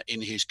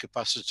in his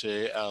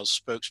capacity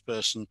as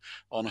spokesperson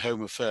on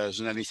Home Affairs,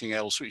 and anything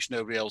else which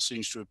nobody else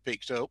seems to have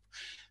picked up.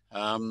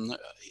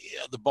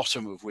 At the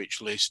bottom of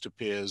which list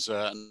appears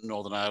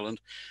Northern Ireland.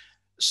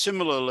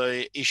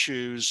 Similarly,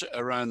 issues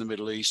around the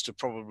Middle East are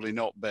probably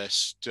not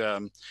best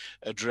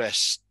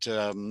addressed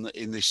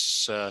in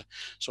this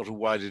sort of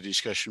wider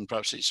discussion.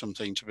 Perhaps it's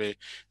something to be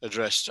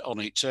addressed on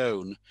its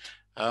own.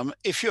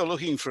 If you're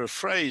looking for a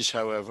phrase,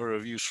 however,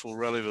 of useful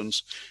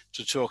relevance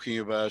to talking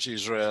about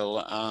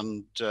Israel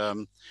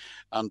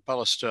and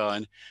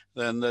Palestine,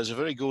 then there's a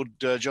very good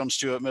John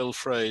Stuart Mill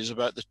phrase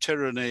about the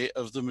tyranny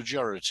of the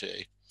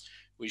majority,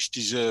 which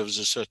deserves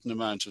a certain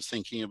amount of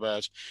thinking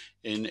about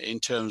in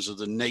terms of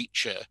the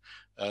nature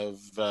of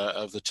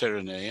the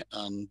tyranny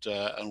and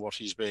what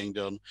is being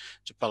done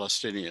to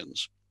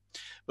Palestinians.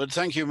 But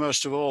thank you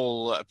most of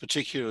all,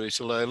 particularly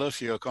to Layla,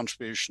 for your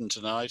contribution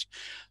tonight.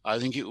 I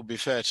think it would be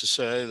fair to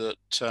say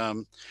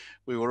that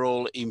we were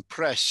all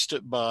impressed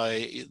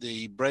by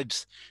the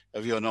breadth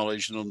of your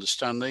knowledge and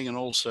understanding, and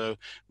also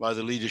by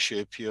the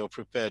leadership you're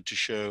prepared to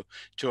show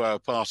to our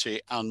party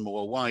and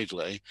more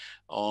widely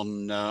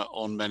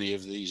on many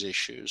of these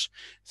issues.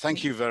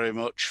 Thank you very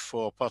much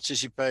for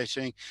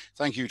participating.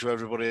 Thank you to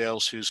everybody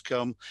else who's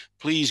come.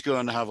 Please go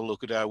and have a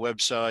look at our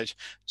website,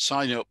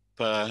 sign up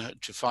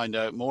to find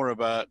out more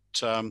about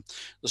the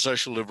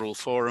Social Liberal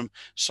Forum,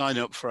 sign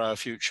up for our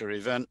future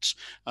events,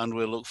 and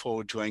we'll look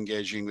forward to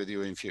engaging with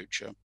you in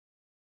future.